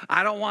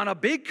 I don't want a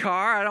big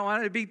car. I don't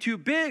want it to be too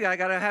big. I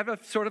got to have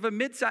a sort of a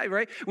mid-size,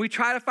 right? We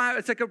try to find,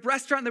 it's like a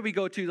restaurant that we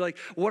go to. Like,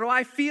 what do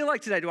I feel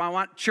like today? Do I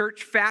want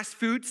church fast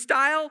food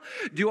style?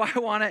 Do I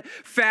want it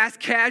fast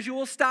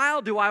casual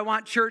style? Do I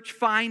want church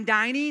fine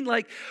dining?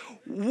 Like,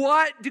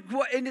 what?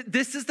 And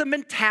this is the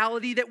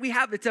mentality that we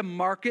have. It's a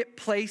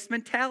marketplace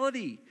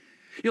mentality.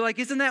 You're like,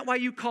 isn't that why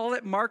you call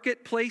it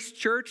Marketplace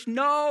Church?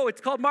 No, it's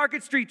called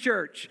Market Street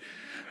Church.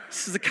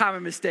 This is a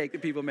common mistake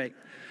that people make.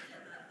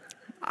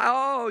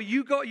 Oh,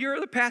 you're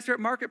the pastor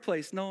at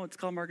Marketplace. No, it's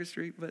called Market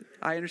Street, but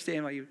I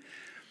understand why you.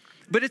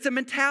 But it's a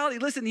mentality.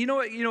 Listen, you know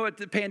what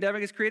the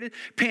pandemic has created?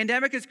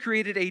 Pandemic has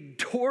created a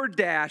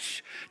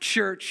DoorDash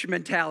church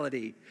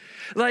mentality.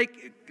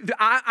 Like,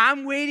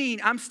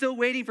 I'm still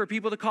waiting for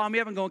people to call me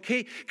up and go,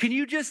 okay, can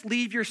you just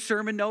leave your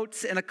sermon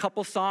notes and a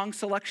couple song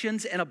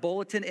selections and a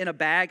bulletin in a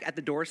bag at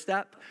the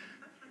doorstep?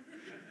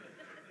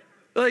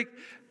 Like,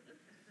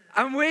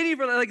 I'm waiting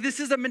for, like, this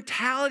is a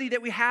mentality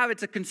that we have.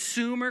 It's a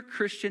consumer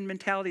Christian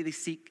mentality. They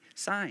seek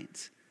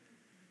signs.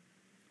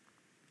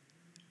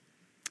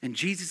 And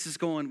Jesus is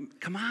going,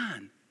 come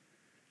on.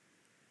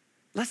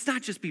 Let's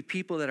not just be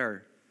people that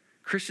are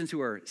Christians who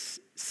are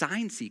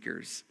sign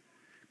seekers,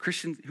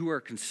 Christians who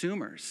are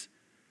consumers.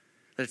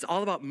 That it's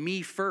all about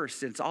me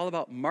first, and it's all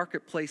about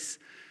marketplace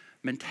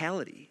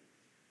mentality.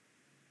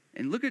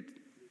 And look at,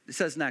 it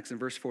says next in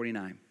verse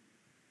 49.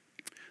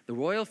 The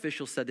royal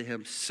official said to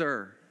him,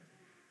 Sir,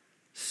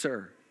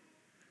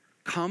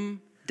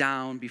 come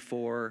down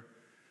before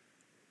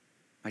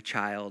my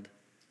child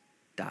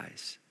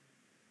dies.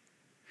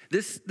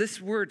 This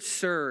word,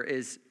 sir,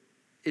 is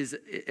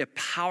a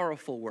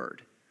powerful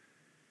word.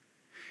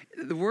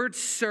 The word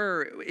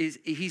sir is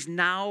he's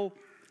now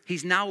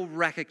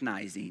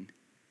recognizing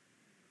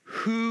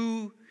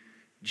who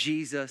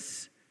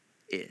Jesus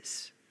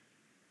is.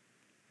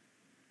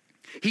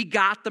 He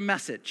got the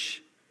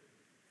message.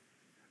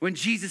 When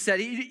Jesus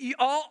said,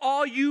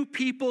 all you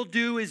people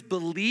do is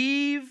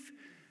believe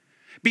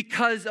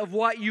because of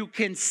what you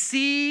can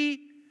see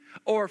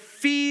or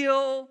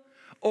feel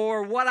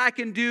or what I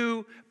can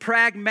do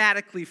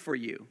pragmatically for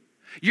you.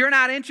 You're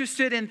not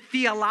interested in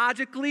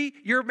theologically,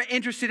 you're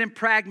interested in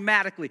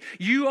pragmatically.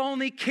 You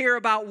only care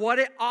about what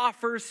it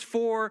offers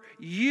for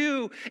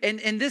you.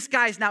 And this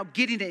guy's now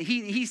getting it.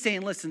 He's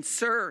saying, listen,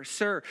 sir.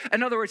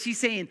 In other words, he's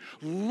saying,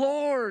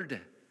 Lord,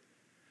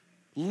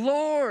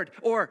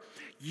 or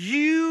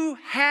you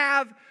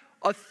have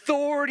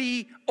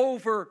authority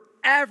over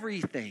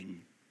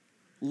everything.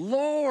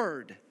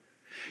 Lord,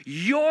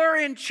 you're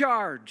in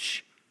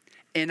charge.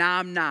 And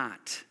I'm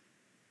not.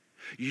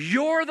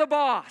 You're the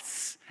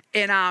boss,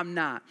 and I'm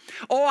not.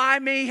 Oh, I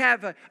may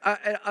have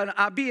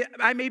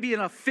I may be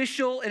an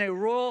official in a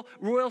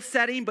royal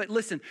setting, but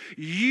listen,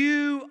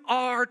 you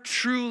are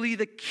truly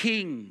the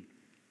King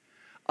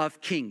of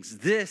Kings.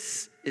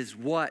 This is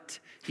what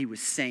he was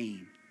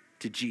saying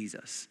to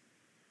Jesus.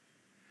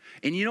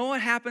 And you know what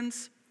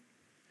happens?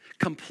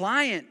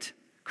 Compliant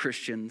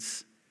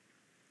Christians,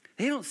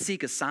 they don't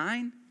seek a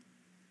sign.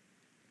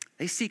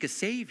 They seek a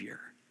Savior.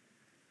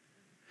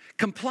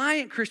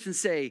 Compliant Christians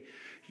say,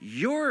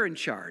 you're in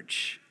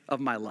charge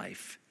of my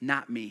life,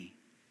 not me.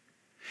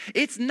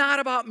 It's not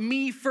about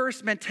me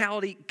first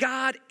mentality.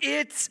 God,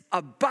 it's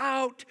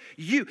about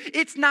you.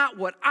 It's not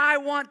what I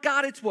want,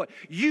 God, it's what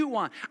you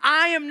want.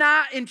 I am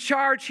not in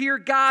charge here,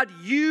 God.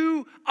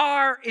 You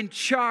are in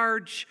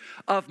charge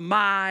of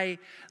my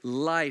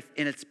life.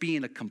 And it's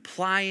being a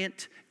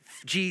compliant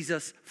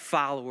Jesus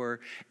follower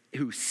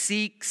who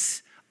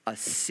seeks a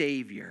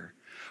Savior.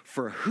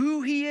 For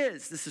who he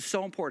is, this is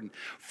so important,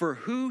 for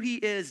who he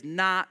is,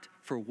 not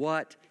for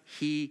what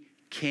he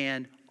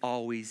can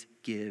always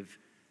give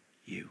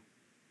you.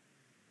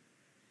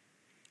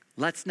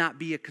 Let's not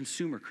be a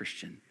consumer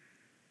Christian.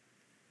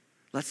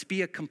 Let's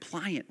be a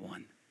compliant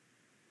one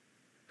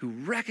who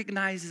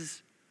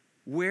recognizes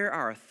where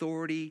our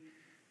authority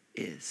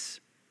is.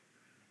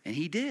 And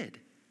he did.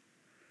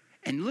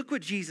 And look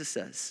what Jesus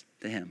says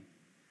to him.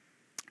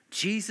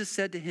 Jesus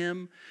said to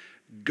him,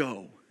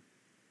 go.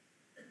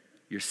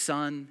 Your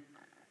son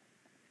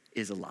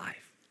is alive.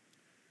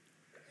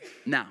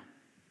 Now,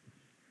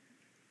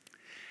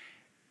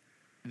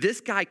 this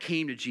guy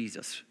came to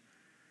Jesus.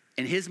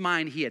 In his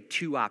mind, he had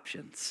two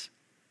options.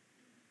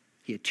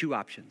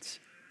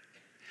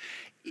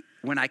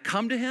 When I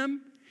come to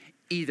him,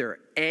 either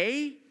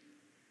A,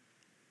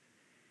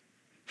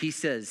 he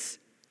says,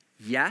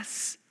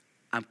 yes,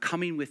 I'm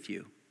coming with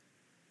you.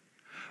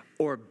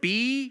 Or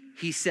B,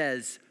 he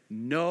says,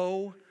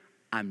 no,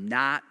 I'm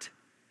not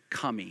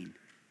coming.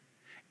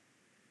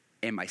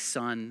 And my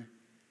son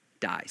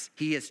dies.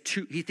 He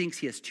thinks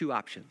he has two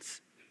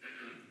options.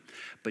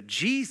 But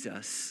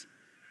Jesus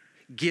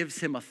gives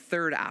him a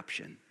third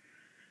option.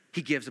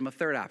 He gives him a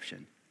third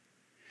option.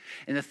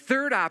 And the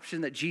third option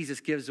that Jesus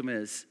gives him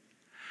is,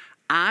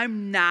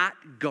 I'm not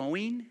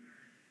going.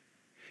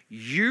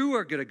 You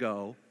are going to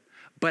go,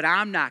 but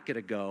I'm not going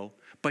to go.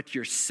 But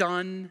your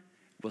son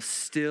will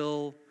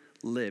still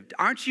live.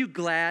 Aren't you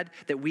glad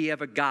that we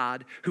have a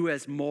God who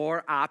has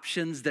more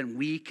options than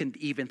we can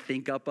even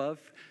think up of?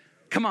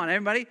 Come on,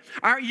 everybody.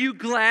 Aren't you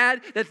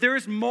glad that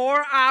there's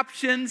more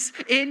options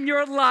in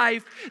your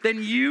life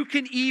than you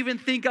can even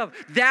think of?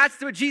 That's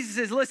what Jesus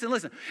says.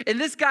 Listen. And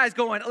this guy's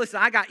going,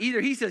 listen, I got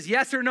either. He says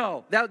yes or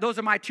no. Those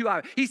are my two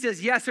options. He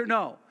says yes or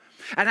no.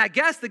 And I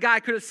guess the guy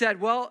could have said,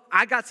 well,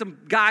 I got some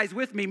guys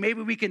with me.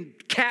 Maybe we can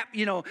take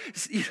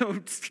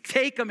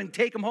them and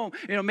take them home,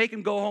 make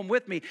them go home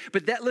with me.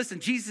 But listen,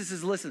 Jesus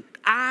says, listen,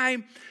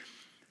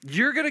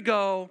 you're going to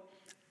go.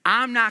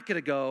 I'm not going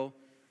to go.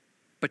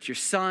 But your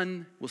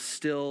son will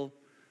still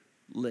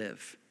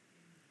live.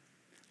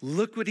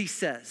 Look what he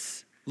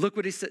says. Look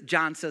what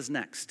John says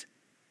next.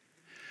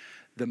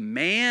 The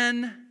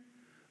man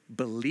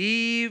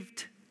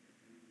believed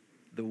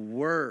the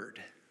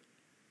word.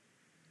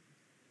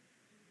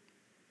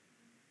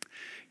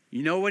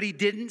 You know what he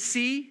didn't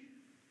see?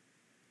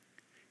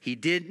 He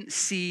didn't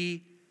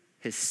see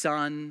his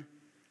son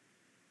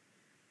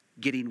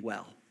getting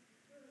well.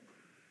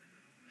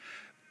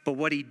 But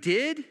what he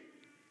did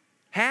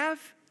have,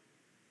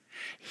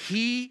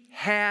 he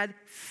had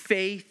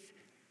faith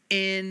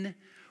in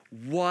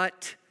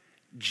what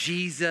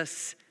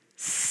Jesus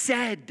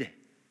said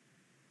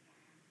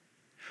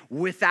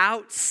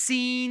without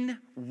seeing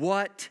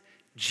what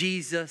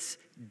Jesus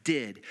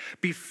did.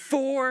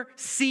 Before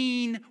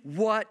seeing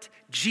what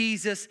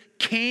Jesus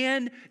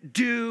can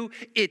do,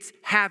 it's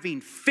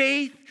having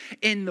faith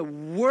in the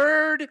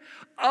word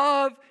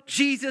of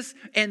Jesus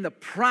and the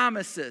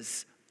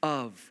promises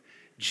of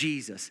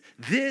Jesus.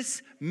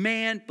 This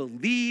man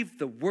believed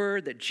the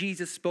word that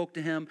Jesus spoke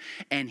to him,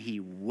 and he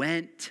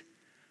went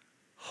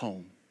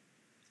home.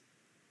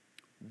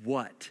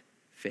 What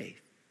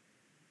faith?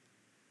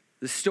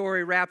 The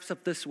story wraps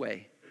up this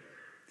way.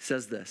 It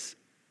says this.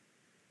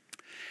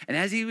 And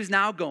as he was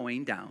now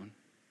going down,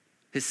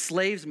 his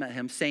slaves met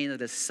him, saying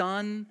that his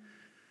son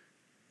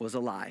was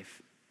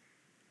alive.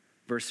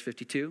 Verse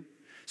 52.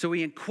 So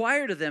he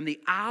inquired of them the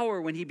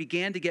hour when he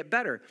began to get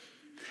better.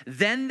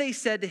 Then they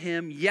said to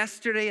him,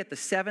 yesterday at the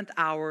 7th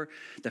hour,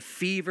 the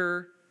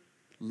fever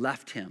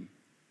left him.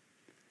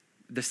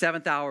 The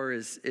 7th hour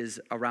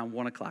is around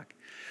 1 o'clock.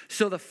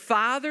 So the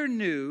father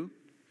knew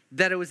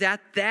that it was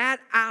at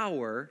that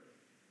hour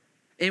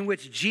in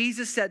which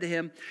Jesus said to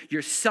him,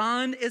 your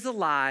son is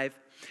alive,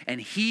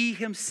 and he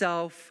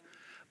himself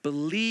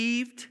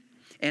believed,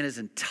 and his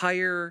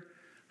entire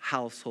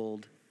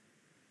household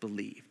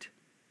believed.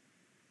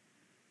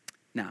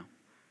 Now,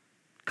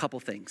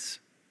 couple things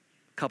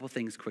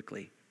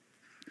quickly,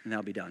 and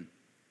I'll be done.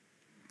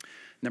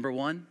 Number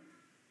one,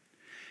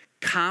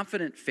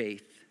 confident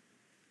faith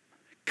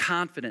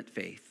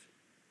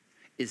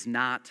is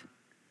not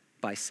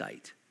by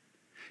sight.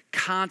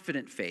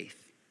 Confident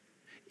faith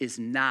is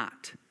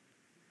not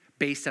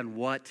based on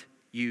what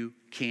you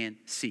can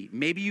see.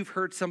 Maybe you've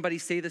heard somebody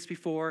say this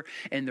before,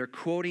 and they're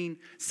quoting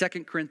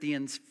 2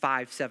 Corinthians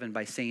 5:7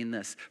 by saying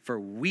this, for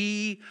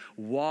we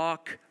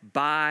walk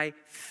by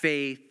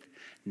faith,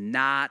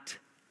 not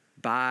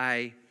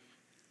by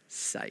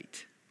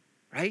sight.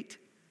 Right?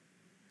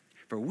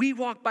 For we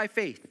walk by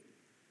faith,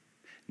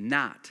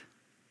 not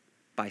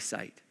by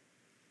sight.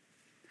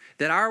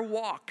 That our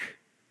walk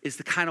is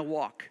the kind of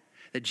walk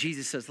that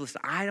Jesus says, listen,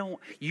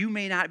 you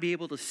may not be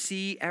able to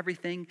see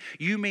everything.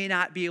 You may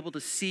not be able to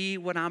see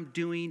what I'm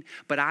doing,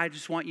 but I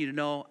just want you to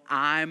know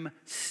I'm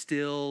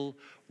still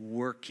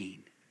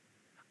working.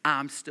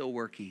 I'm still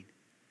working.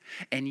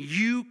 And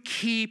you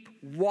keep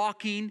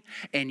walking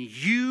and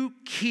you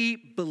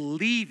keep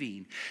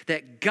believing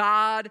that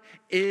God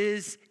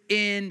is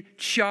in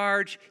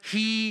charge.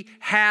 He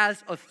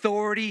has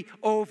authority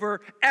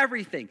over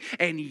everything.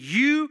 And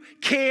you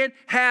can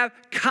have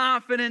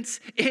confidence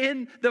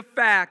in the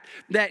fact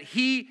that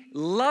he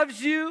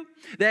loves you,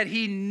 that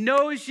he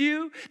knows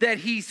you, that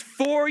he's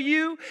for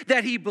you,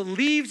 that he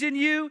believes in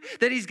you,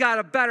 that he's got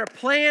a better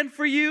plan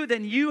for you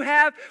than you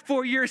have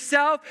for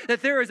yourself,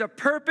 that there is a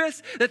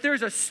purpose, that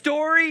there's a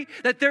story,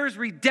 that there's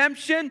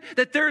redemption,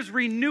 that there's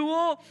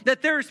renewal,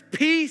 that there's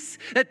peace,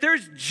 that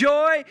there's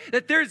joy,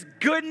 that there's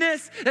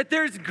goodness, that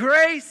there's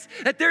grace,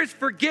 that there's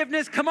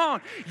forgiveness. Come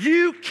on.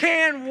 You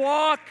can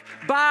walk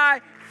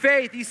by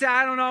faith. You say,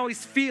 I don't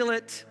always feel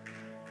it,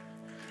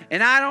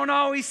 and I don't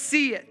always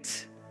see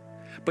it.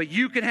 But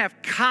you can have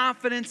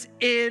confidence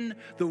in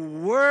the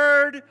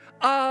word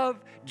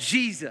of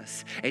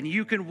Jesus. And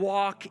you can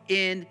walk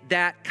in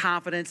that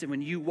confidence. And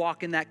when you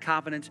walk in that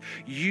confidence,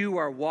 you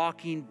are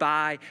walking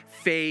by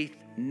faith,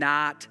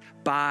 not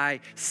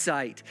by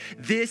sight.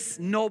 This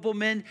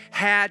nobleman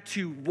had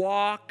to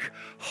walk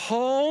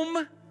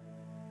home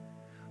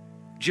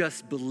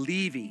just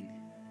believing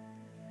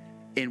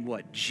in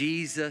what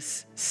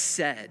Jesus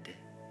said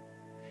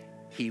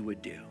he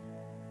would do.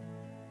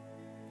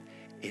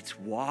 It's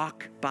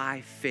walk by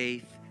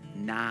faith,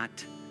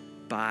 not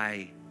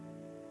by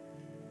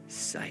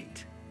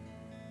sight.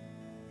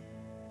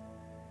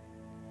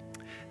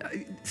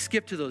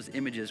 Skip to those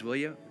images, will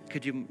you?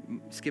 Could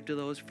you skip to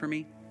those for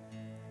me?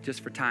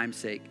 Just for time's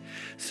sake.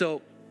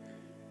 So,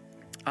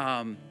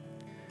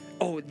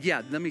 Oh,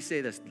 yeah, let me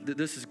say this.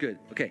 This is good.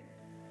 Okay.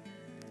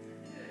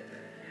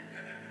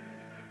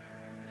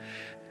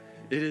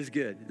 It is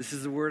good. This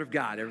is the word of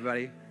God,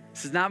 everybody.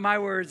 This is not my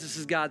words. This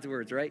is God's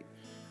words, right?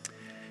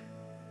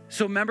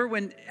 So remember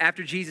when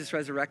after Jesus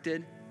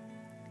resurrected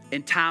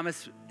and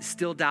Thomas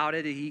still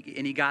doubted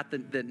and he got the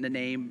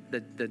name,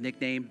 the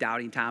nickname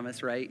Doubting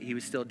Thomas, right? He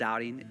was still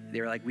doubting.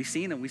 They were like, we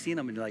seen him.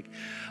 And they're like,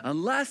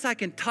 unless I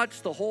can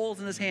touch the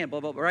holes in his hand, blah,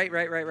 blah, blah,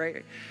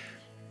 right.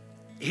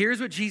 Here's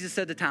what Jesus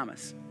said to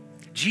Thomas.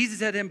 Jesus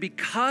said to him,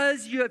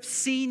 because you have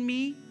seen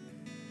me,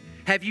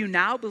 have you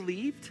now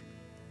believed?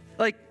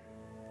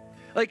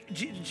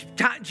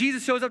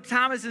 Jesus shows up to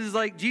Thomas and is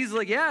like, Jesus is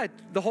like, yeah,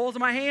 the holes in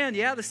my hand,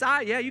 yeah, the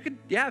side, yeah, you can,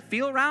 yeah,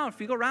 feel around.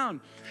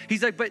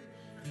 He's like, but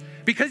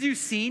because you've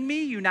seen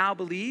me, you now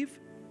believe.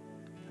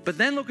 But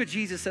then look what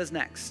Jesus says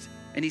next.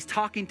 And he's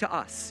talking to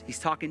us. He's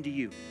talking to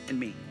you and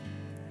me.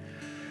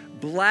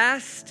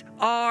 Blessed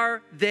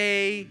are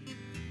they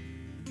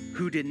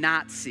who did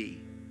not see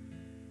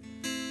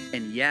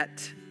and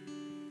yet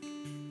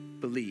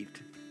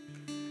believed.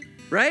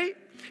 Right?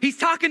 He's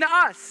talking to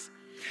us.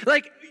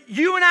 Like,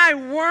 you and I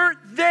weren't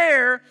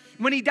there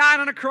when he died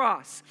on a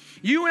cross.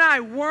 You and I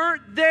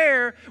weren't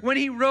there when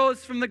he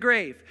rose from the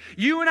grave.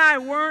 You and I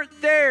weren't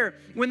there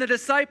when the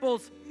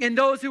disciples and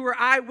those who were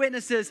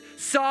eyewitnesses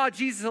saw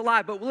Jesus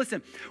alive. But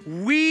listen,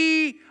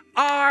 we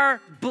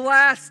are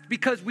blessed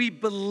because we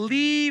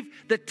believe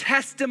the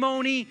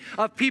testimony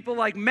of people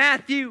like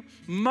Matthew,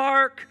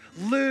 Mark,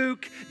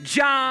 Luke,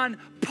 John,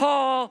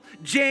 Paul,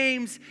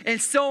 James,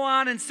 and so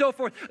on and so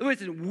forth.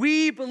 Listen,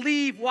 we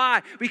believe.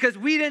 Why? Because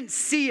we didn't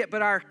see it,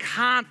 but our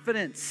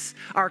confidence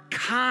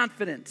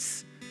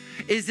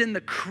is in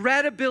the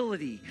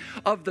credibility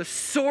of the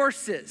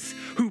sources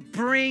who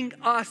bring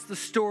us the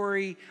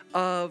story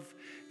of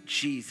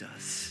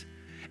Jesus.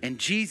 And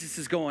Jesus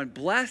is going,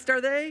 blessed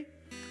are they?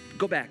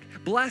 Go back.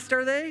 Blessed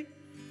are they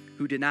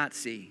who did not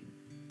see,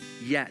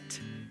 yet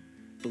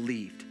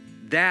believed.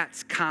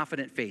 That's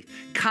confident faith.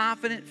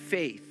 Confident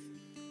faith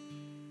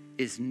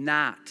is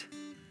not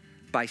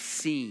by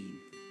seeing.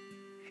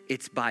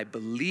 It's by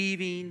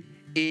believing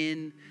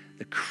in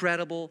the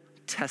credible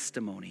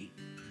testimony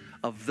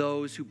of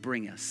those who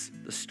bring us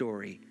the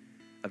story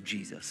of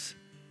Jesus.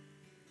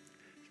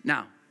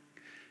 Now,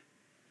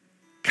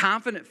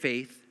 confident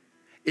faith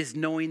is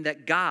knowing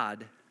that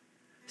God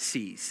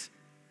sees.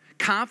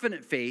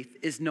 Confident faith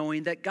is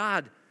knowing that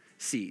God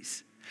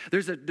sees.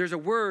 There's a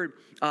word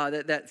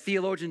that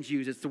theologians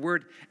use. It's the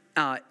word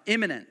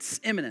immanence.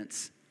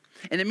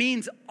 And it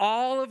means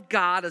all of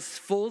God is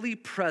fully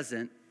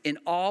present in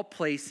all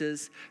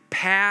places,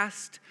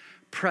 past,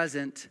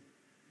 present,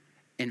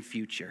 and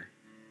future.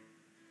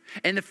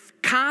 And the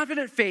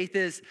confident faith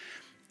is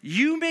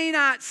you may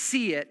not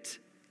see it,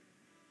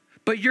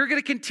 but you're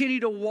going to continue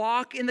to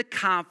walk in the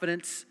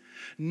confidence,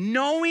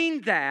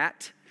 knowing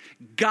that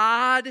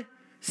God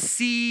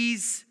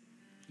sees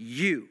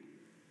you.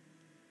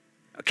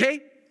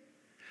 Okay?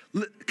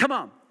 Come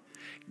on.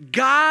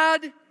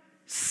 God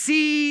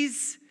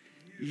sees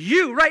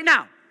you right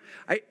now.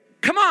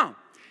 Come on.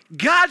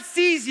 God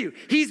sees you.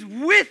 He's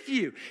with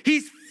you.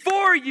 He's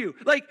for you.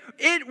 Like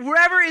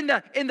wherever in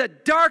the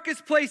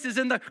darkest places,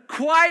 in the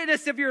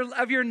quietness of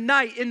your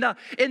night, in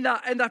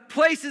the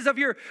places of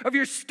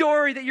your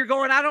story that you're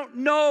going, I don't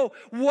know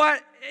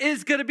what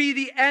is going to be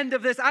the end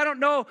of this. I don't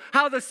know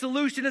how the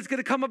solution is going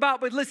to come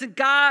about. But listen,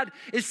 God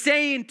is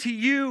saying to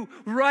you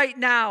right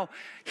now,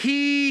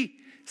 He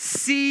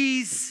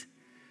sees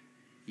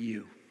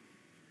you.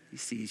 He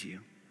sees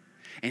you.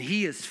 And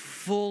He is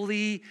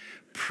fully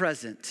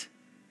present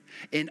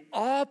in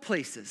all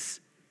places,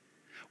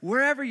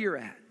 wherever you're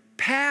at,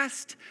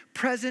 past,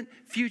 present,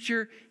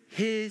 future,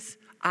 His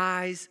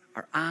eyes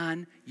are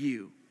on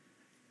you.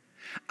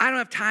 I don't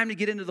have time to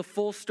get into the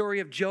full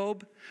story of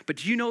Job, but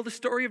do you know the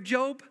story of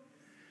Job?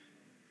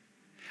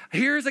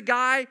 Here's a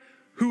guy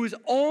who has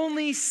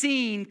only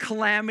seen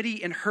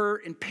calamity and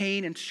hurt and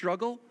pain and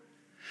struggle.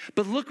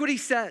 But look what he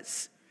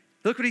says.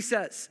 Look what he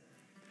says.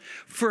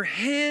 For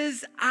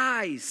His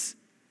eyes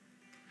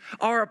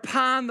are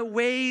upon the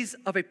ways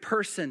of a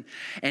person,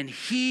 and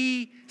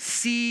He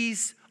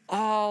sees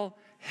all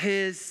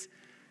his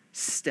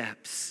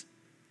steps.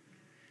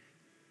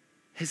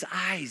 His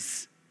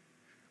eyes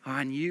are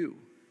on you,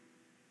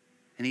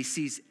 and He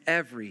sees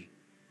every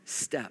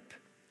step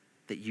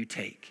that you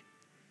take.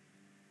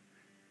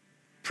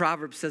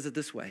 Proverbs says it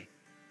this way: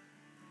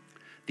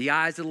 the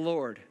eyes of the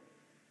Lord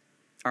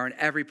are in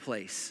every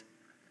place,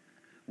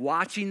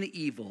 watching the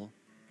evil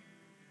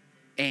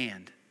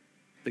and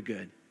the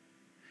good.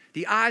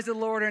 The eyes of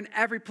the Lord are in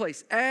every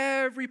place.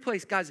 Every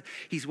place.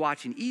 He's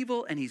watching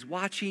evil and He's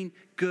watching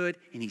good,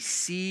 and He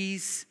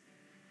sees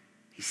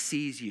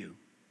you.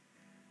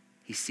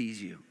 He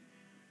sees you.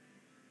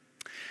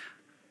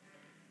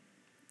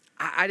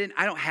 I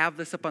don't have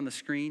this up on the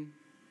screen.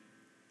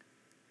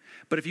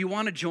 But if you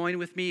want to join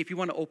with me, if you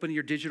want to open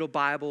your digital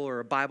Bible or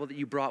a Bible that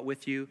you brought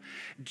with you,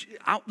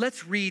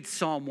 let's read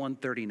Psalm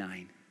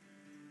 139.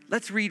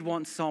 Let's read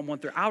Psalm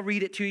 139. I'll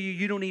read it to you.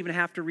 You don't even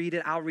have to read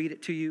it. I'll read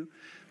it to you.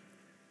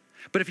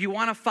 But if you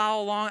want to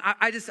follow along,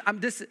 I just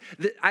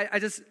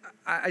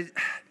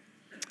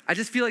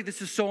feel like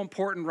this is so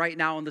important right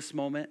now in this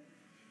moment.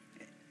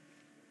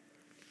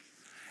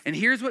 And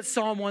here's what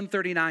Psalm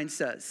 139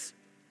 says.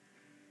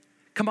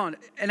 Come on,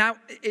 and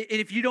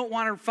if you don't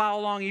want to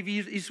follow along, if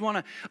you just want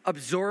to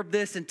absorb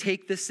this and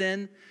take this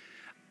in,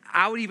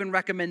 I would even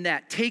recommend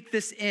that. Take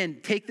this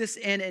in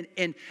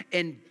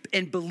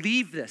and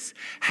believe this.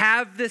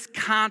 Have this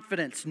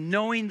confidence,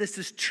 knowing this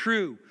is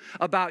true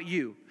about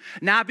you.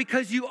 Not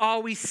because you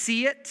always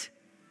see it,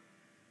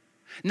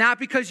 not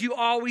because you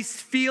always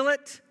feel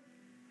it,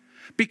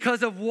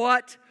 because of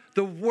what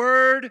the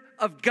Word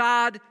of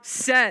God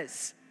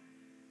says.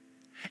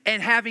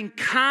 And having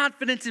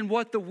confidence in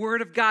what the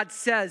Word of God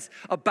says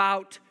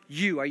about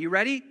you. Are you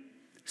ready?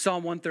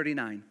 Psalm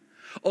 139.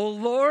 O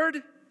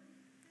Lord,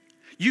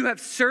 you have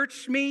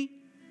searched me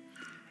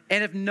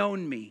and have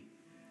known me.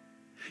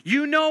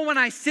 You know when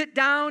I sit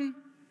down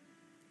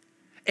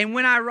and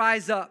when I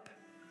rise up.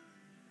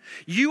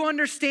 You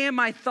understand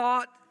my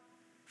thought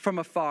from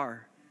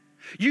afar.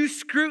 You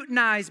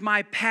scrutinize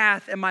my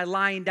path and my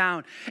lying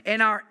down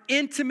and are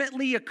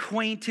intimately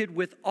acquainted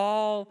with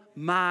all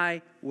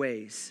my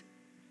ways.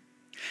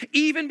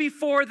 Even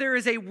before there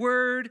is a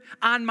word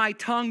on my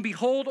tongue,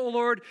 behold, O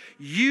Lord,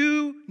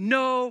 you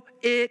know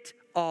it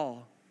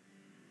all.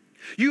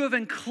 You have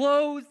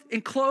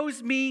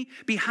enclosed me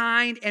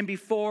behind and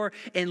before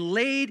and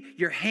laid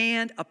your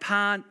hand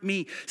upon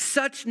me.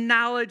 Such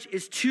knowledge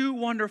is too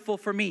wonderful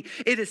for me.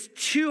 It is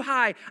too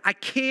high. I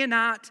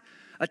cannot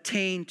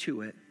attain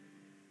to it.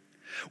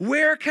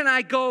 Where can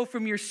I go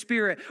from your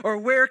spirit? Or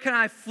where can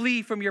I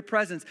flee from your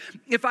presence?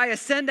 If I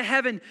ascend to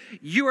heaven,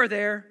 you are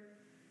there.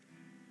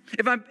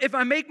 If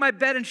I make my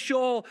bed in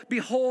Sheol,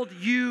 behold,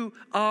 you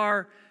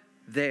are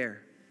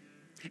there.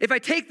 If I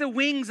take the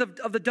wings of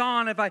the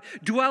dawn, if I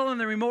dwell in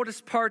the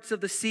remotest parts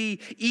of the sea,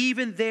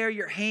 even there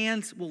your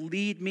hands will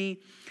lead me,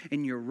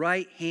 and your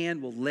right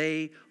hand will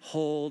lay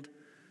hold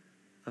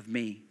of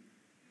me.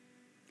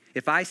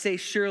 If I say,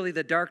 surely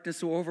the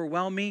darkness will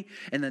overwhelm me,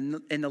 and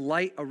the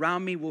light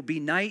around me will be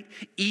night,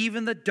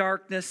 even the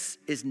darkness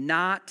is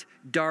not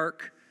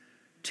dark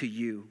to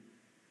you.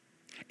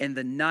 And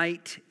the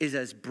night is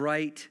as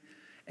bright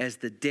as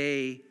the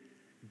day.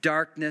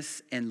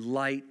 Darkness and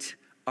light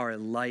are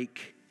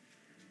alike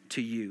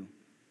to you.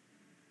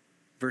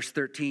 Verse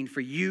 13,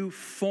 for you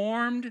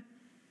formed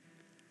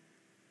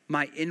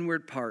my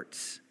inward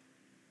parts.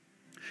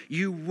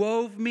 You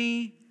wove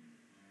me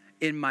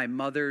in my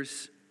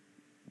mother's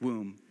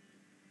womb.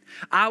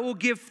 I will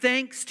give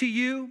thanks to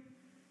you.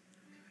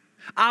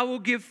 I will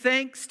give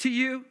thanks to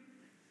you,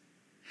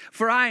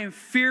 for I am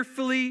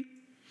fearfully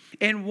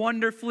and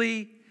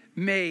wonderfully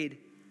made.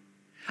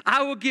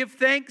 I will give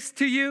thanks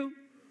to you,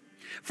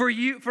 for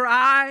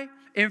I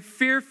am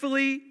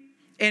fearfully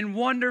and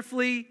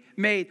wonderfully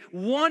made.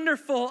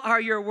 Wonderful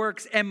are your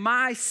works, and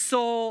my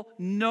soul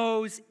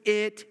knows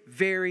it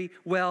very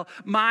well.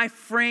 My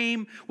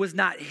frame was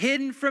not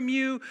hidden from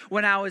you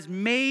when I was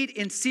made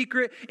in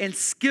secret and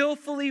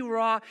skillfully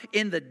wrought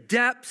in the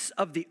depths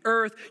of the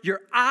earth.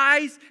 Your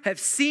eyes have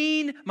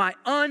seen my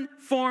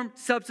unformed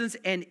substance,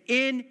 and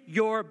in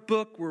your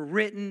book were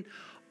written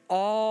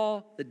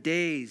all the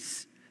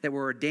days that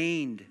were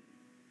ordained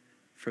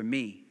for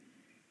me,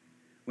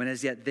 when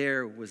as yet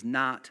there was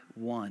not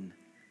one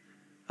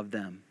of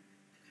them.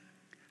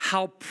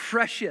 How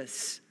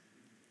precious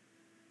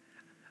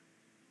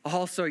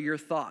also your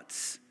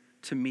thoughts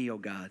to me, O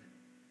God.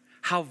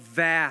 How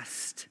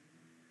vast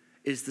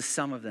is the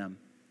sum of them.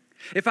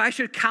 If I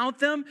should count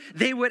them,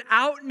 they would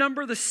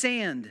outnumber the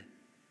sand.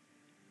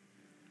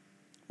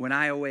 When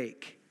I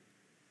awake,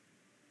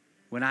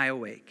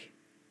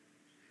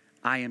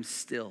 I am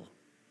still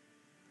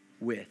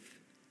with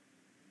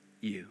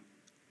you.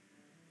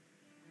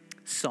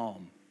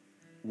 Psalm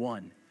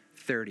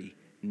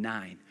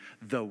 139.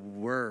 The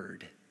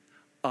word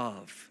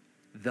of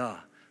the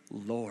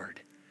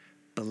Lord.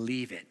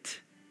 Believe it.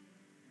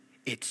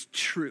 It's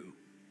true.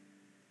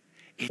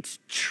 It's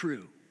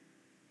true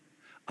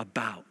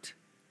about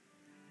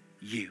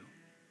you.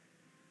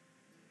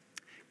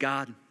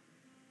 God,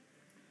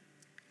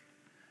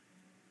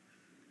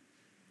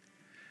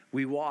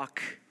 we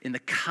walk in the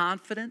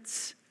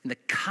confidence, in the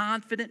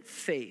confident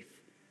faith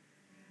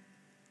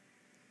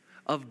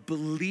of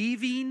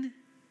believing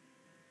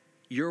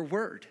your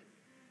word.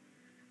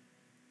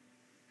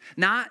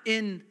 Not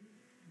in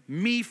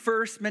me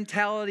first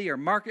mentality or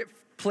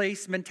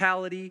marketplace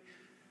mentality.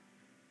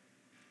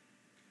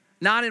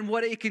 Not in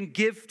what it can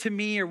give to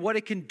me or what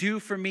it can do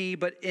for me,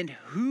 but in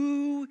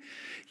who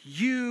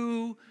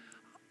you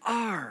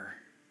are.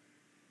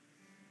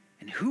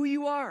 And who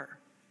you are.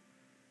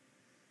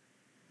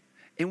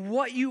 And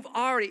what you've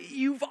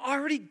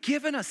already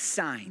given us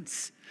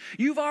signs.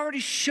 You've already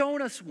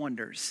shown us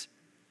wonders.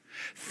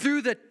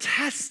 Through the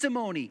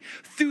testimony,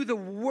 through the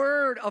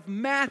word of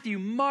Matthew,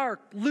 Mark,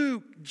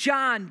 Luke,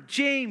 John,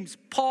 James,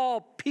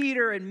 Paul,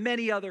 Peter, and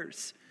many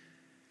others.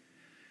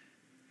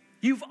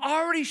 You've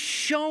already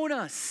shown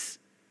us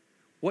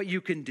what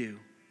you can do.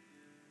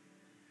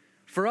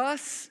 For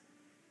us,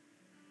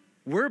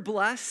 We're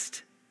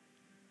blessed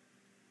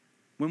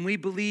when we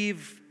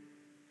believe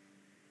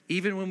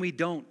even when we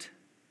don't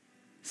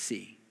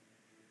see.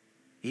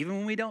 Even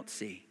when we don't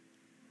see,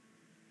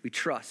 we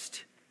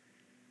trust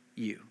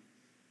you.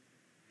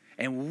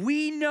 And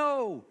we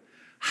know,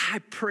 I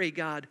pray,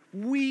 God,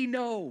 we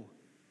know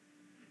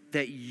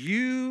that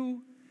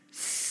you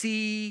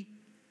see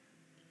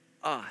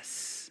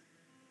us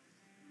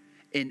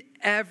in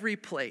every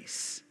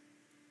place,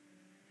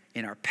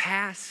 in our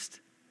past,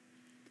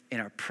 in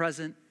our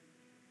present,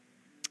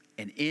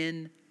 and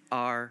in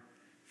our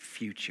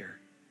future.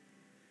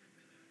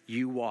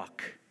 You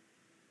walk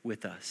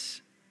with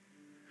us.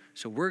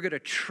 So we're going to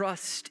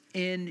trust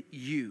in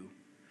you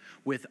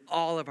with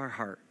all of our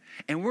heart.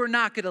 And we're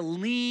not going to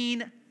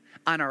lean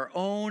on our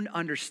own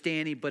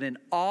understanding, but in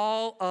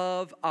all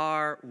of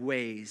our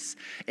ways,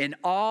 in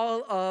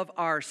all of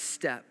our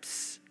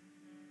steps,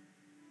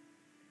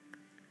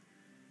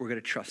 we're going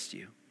to trust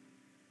you.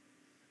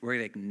 We're going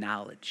to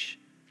acknowledge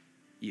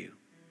you.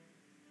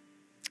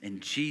 In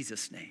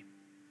Jesus' name,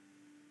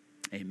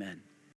 amen.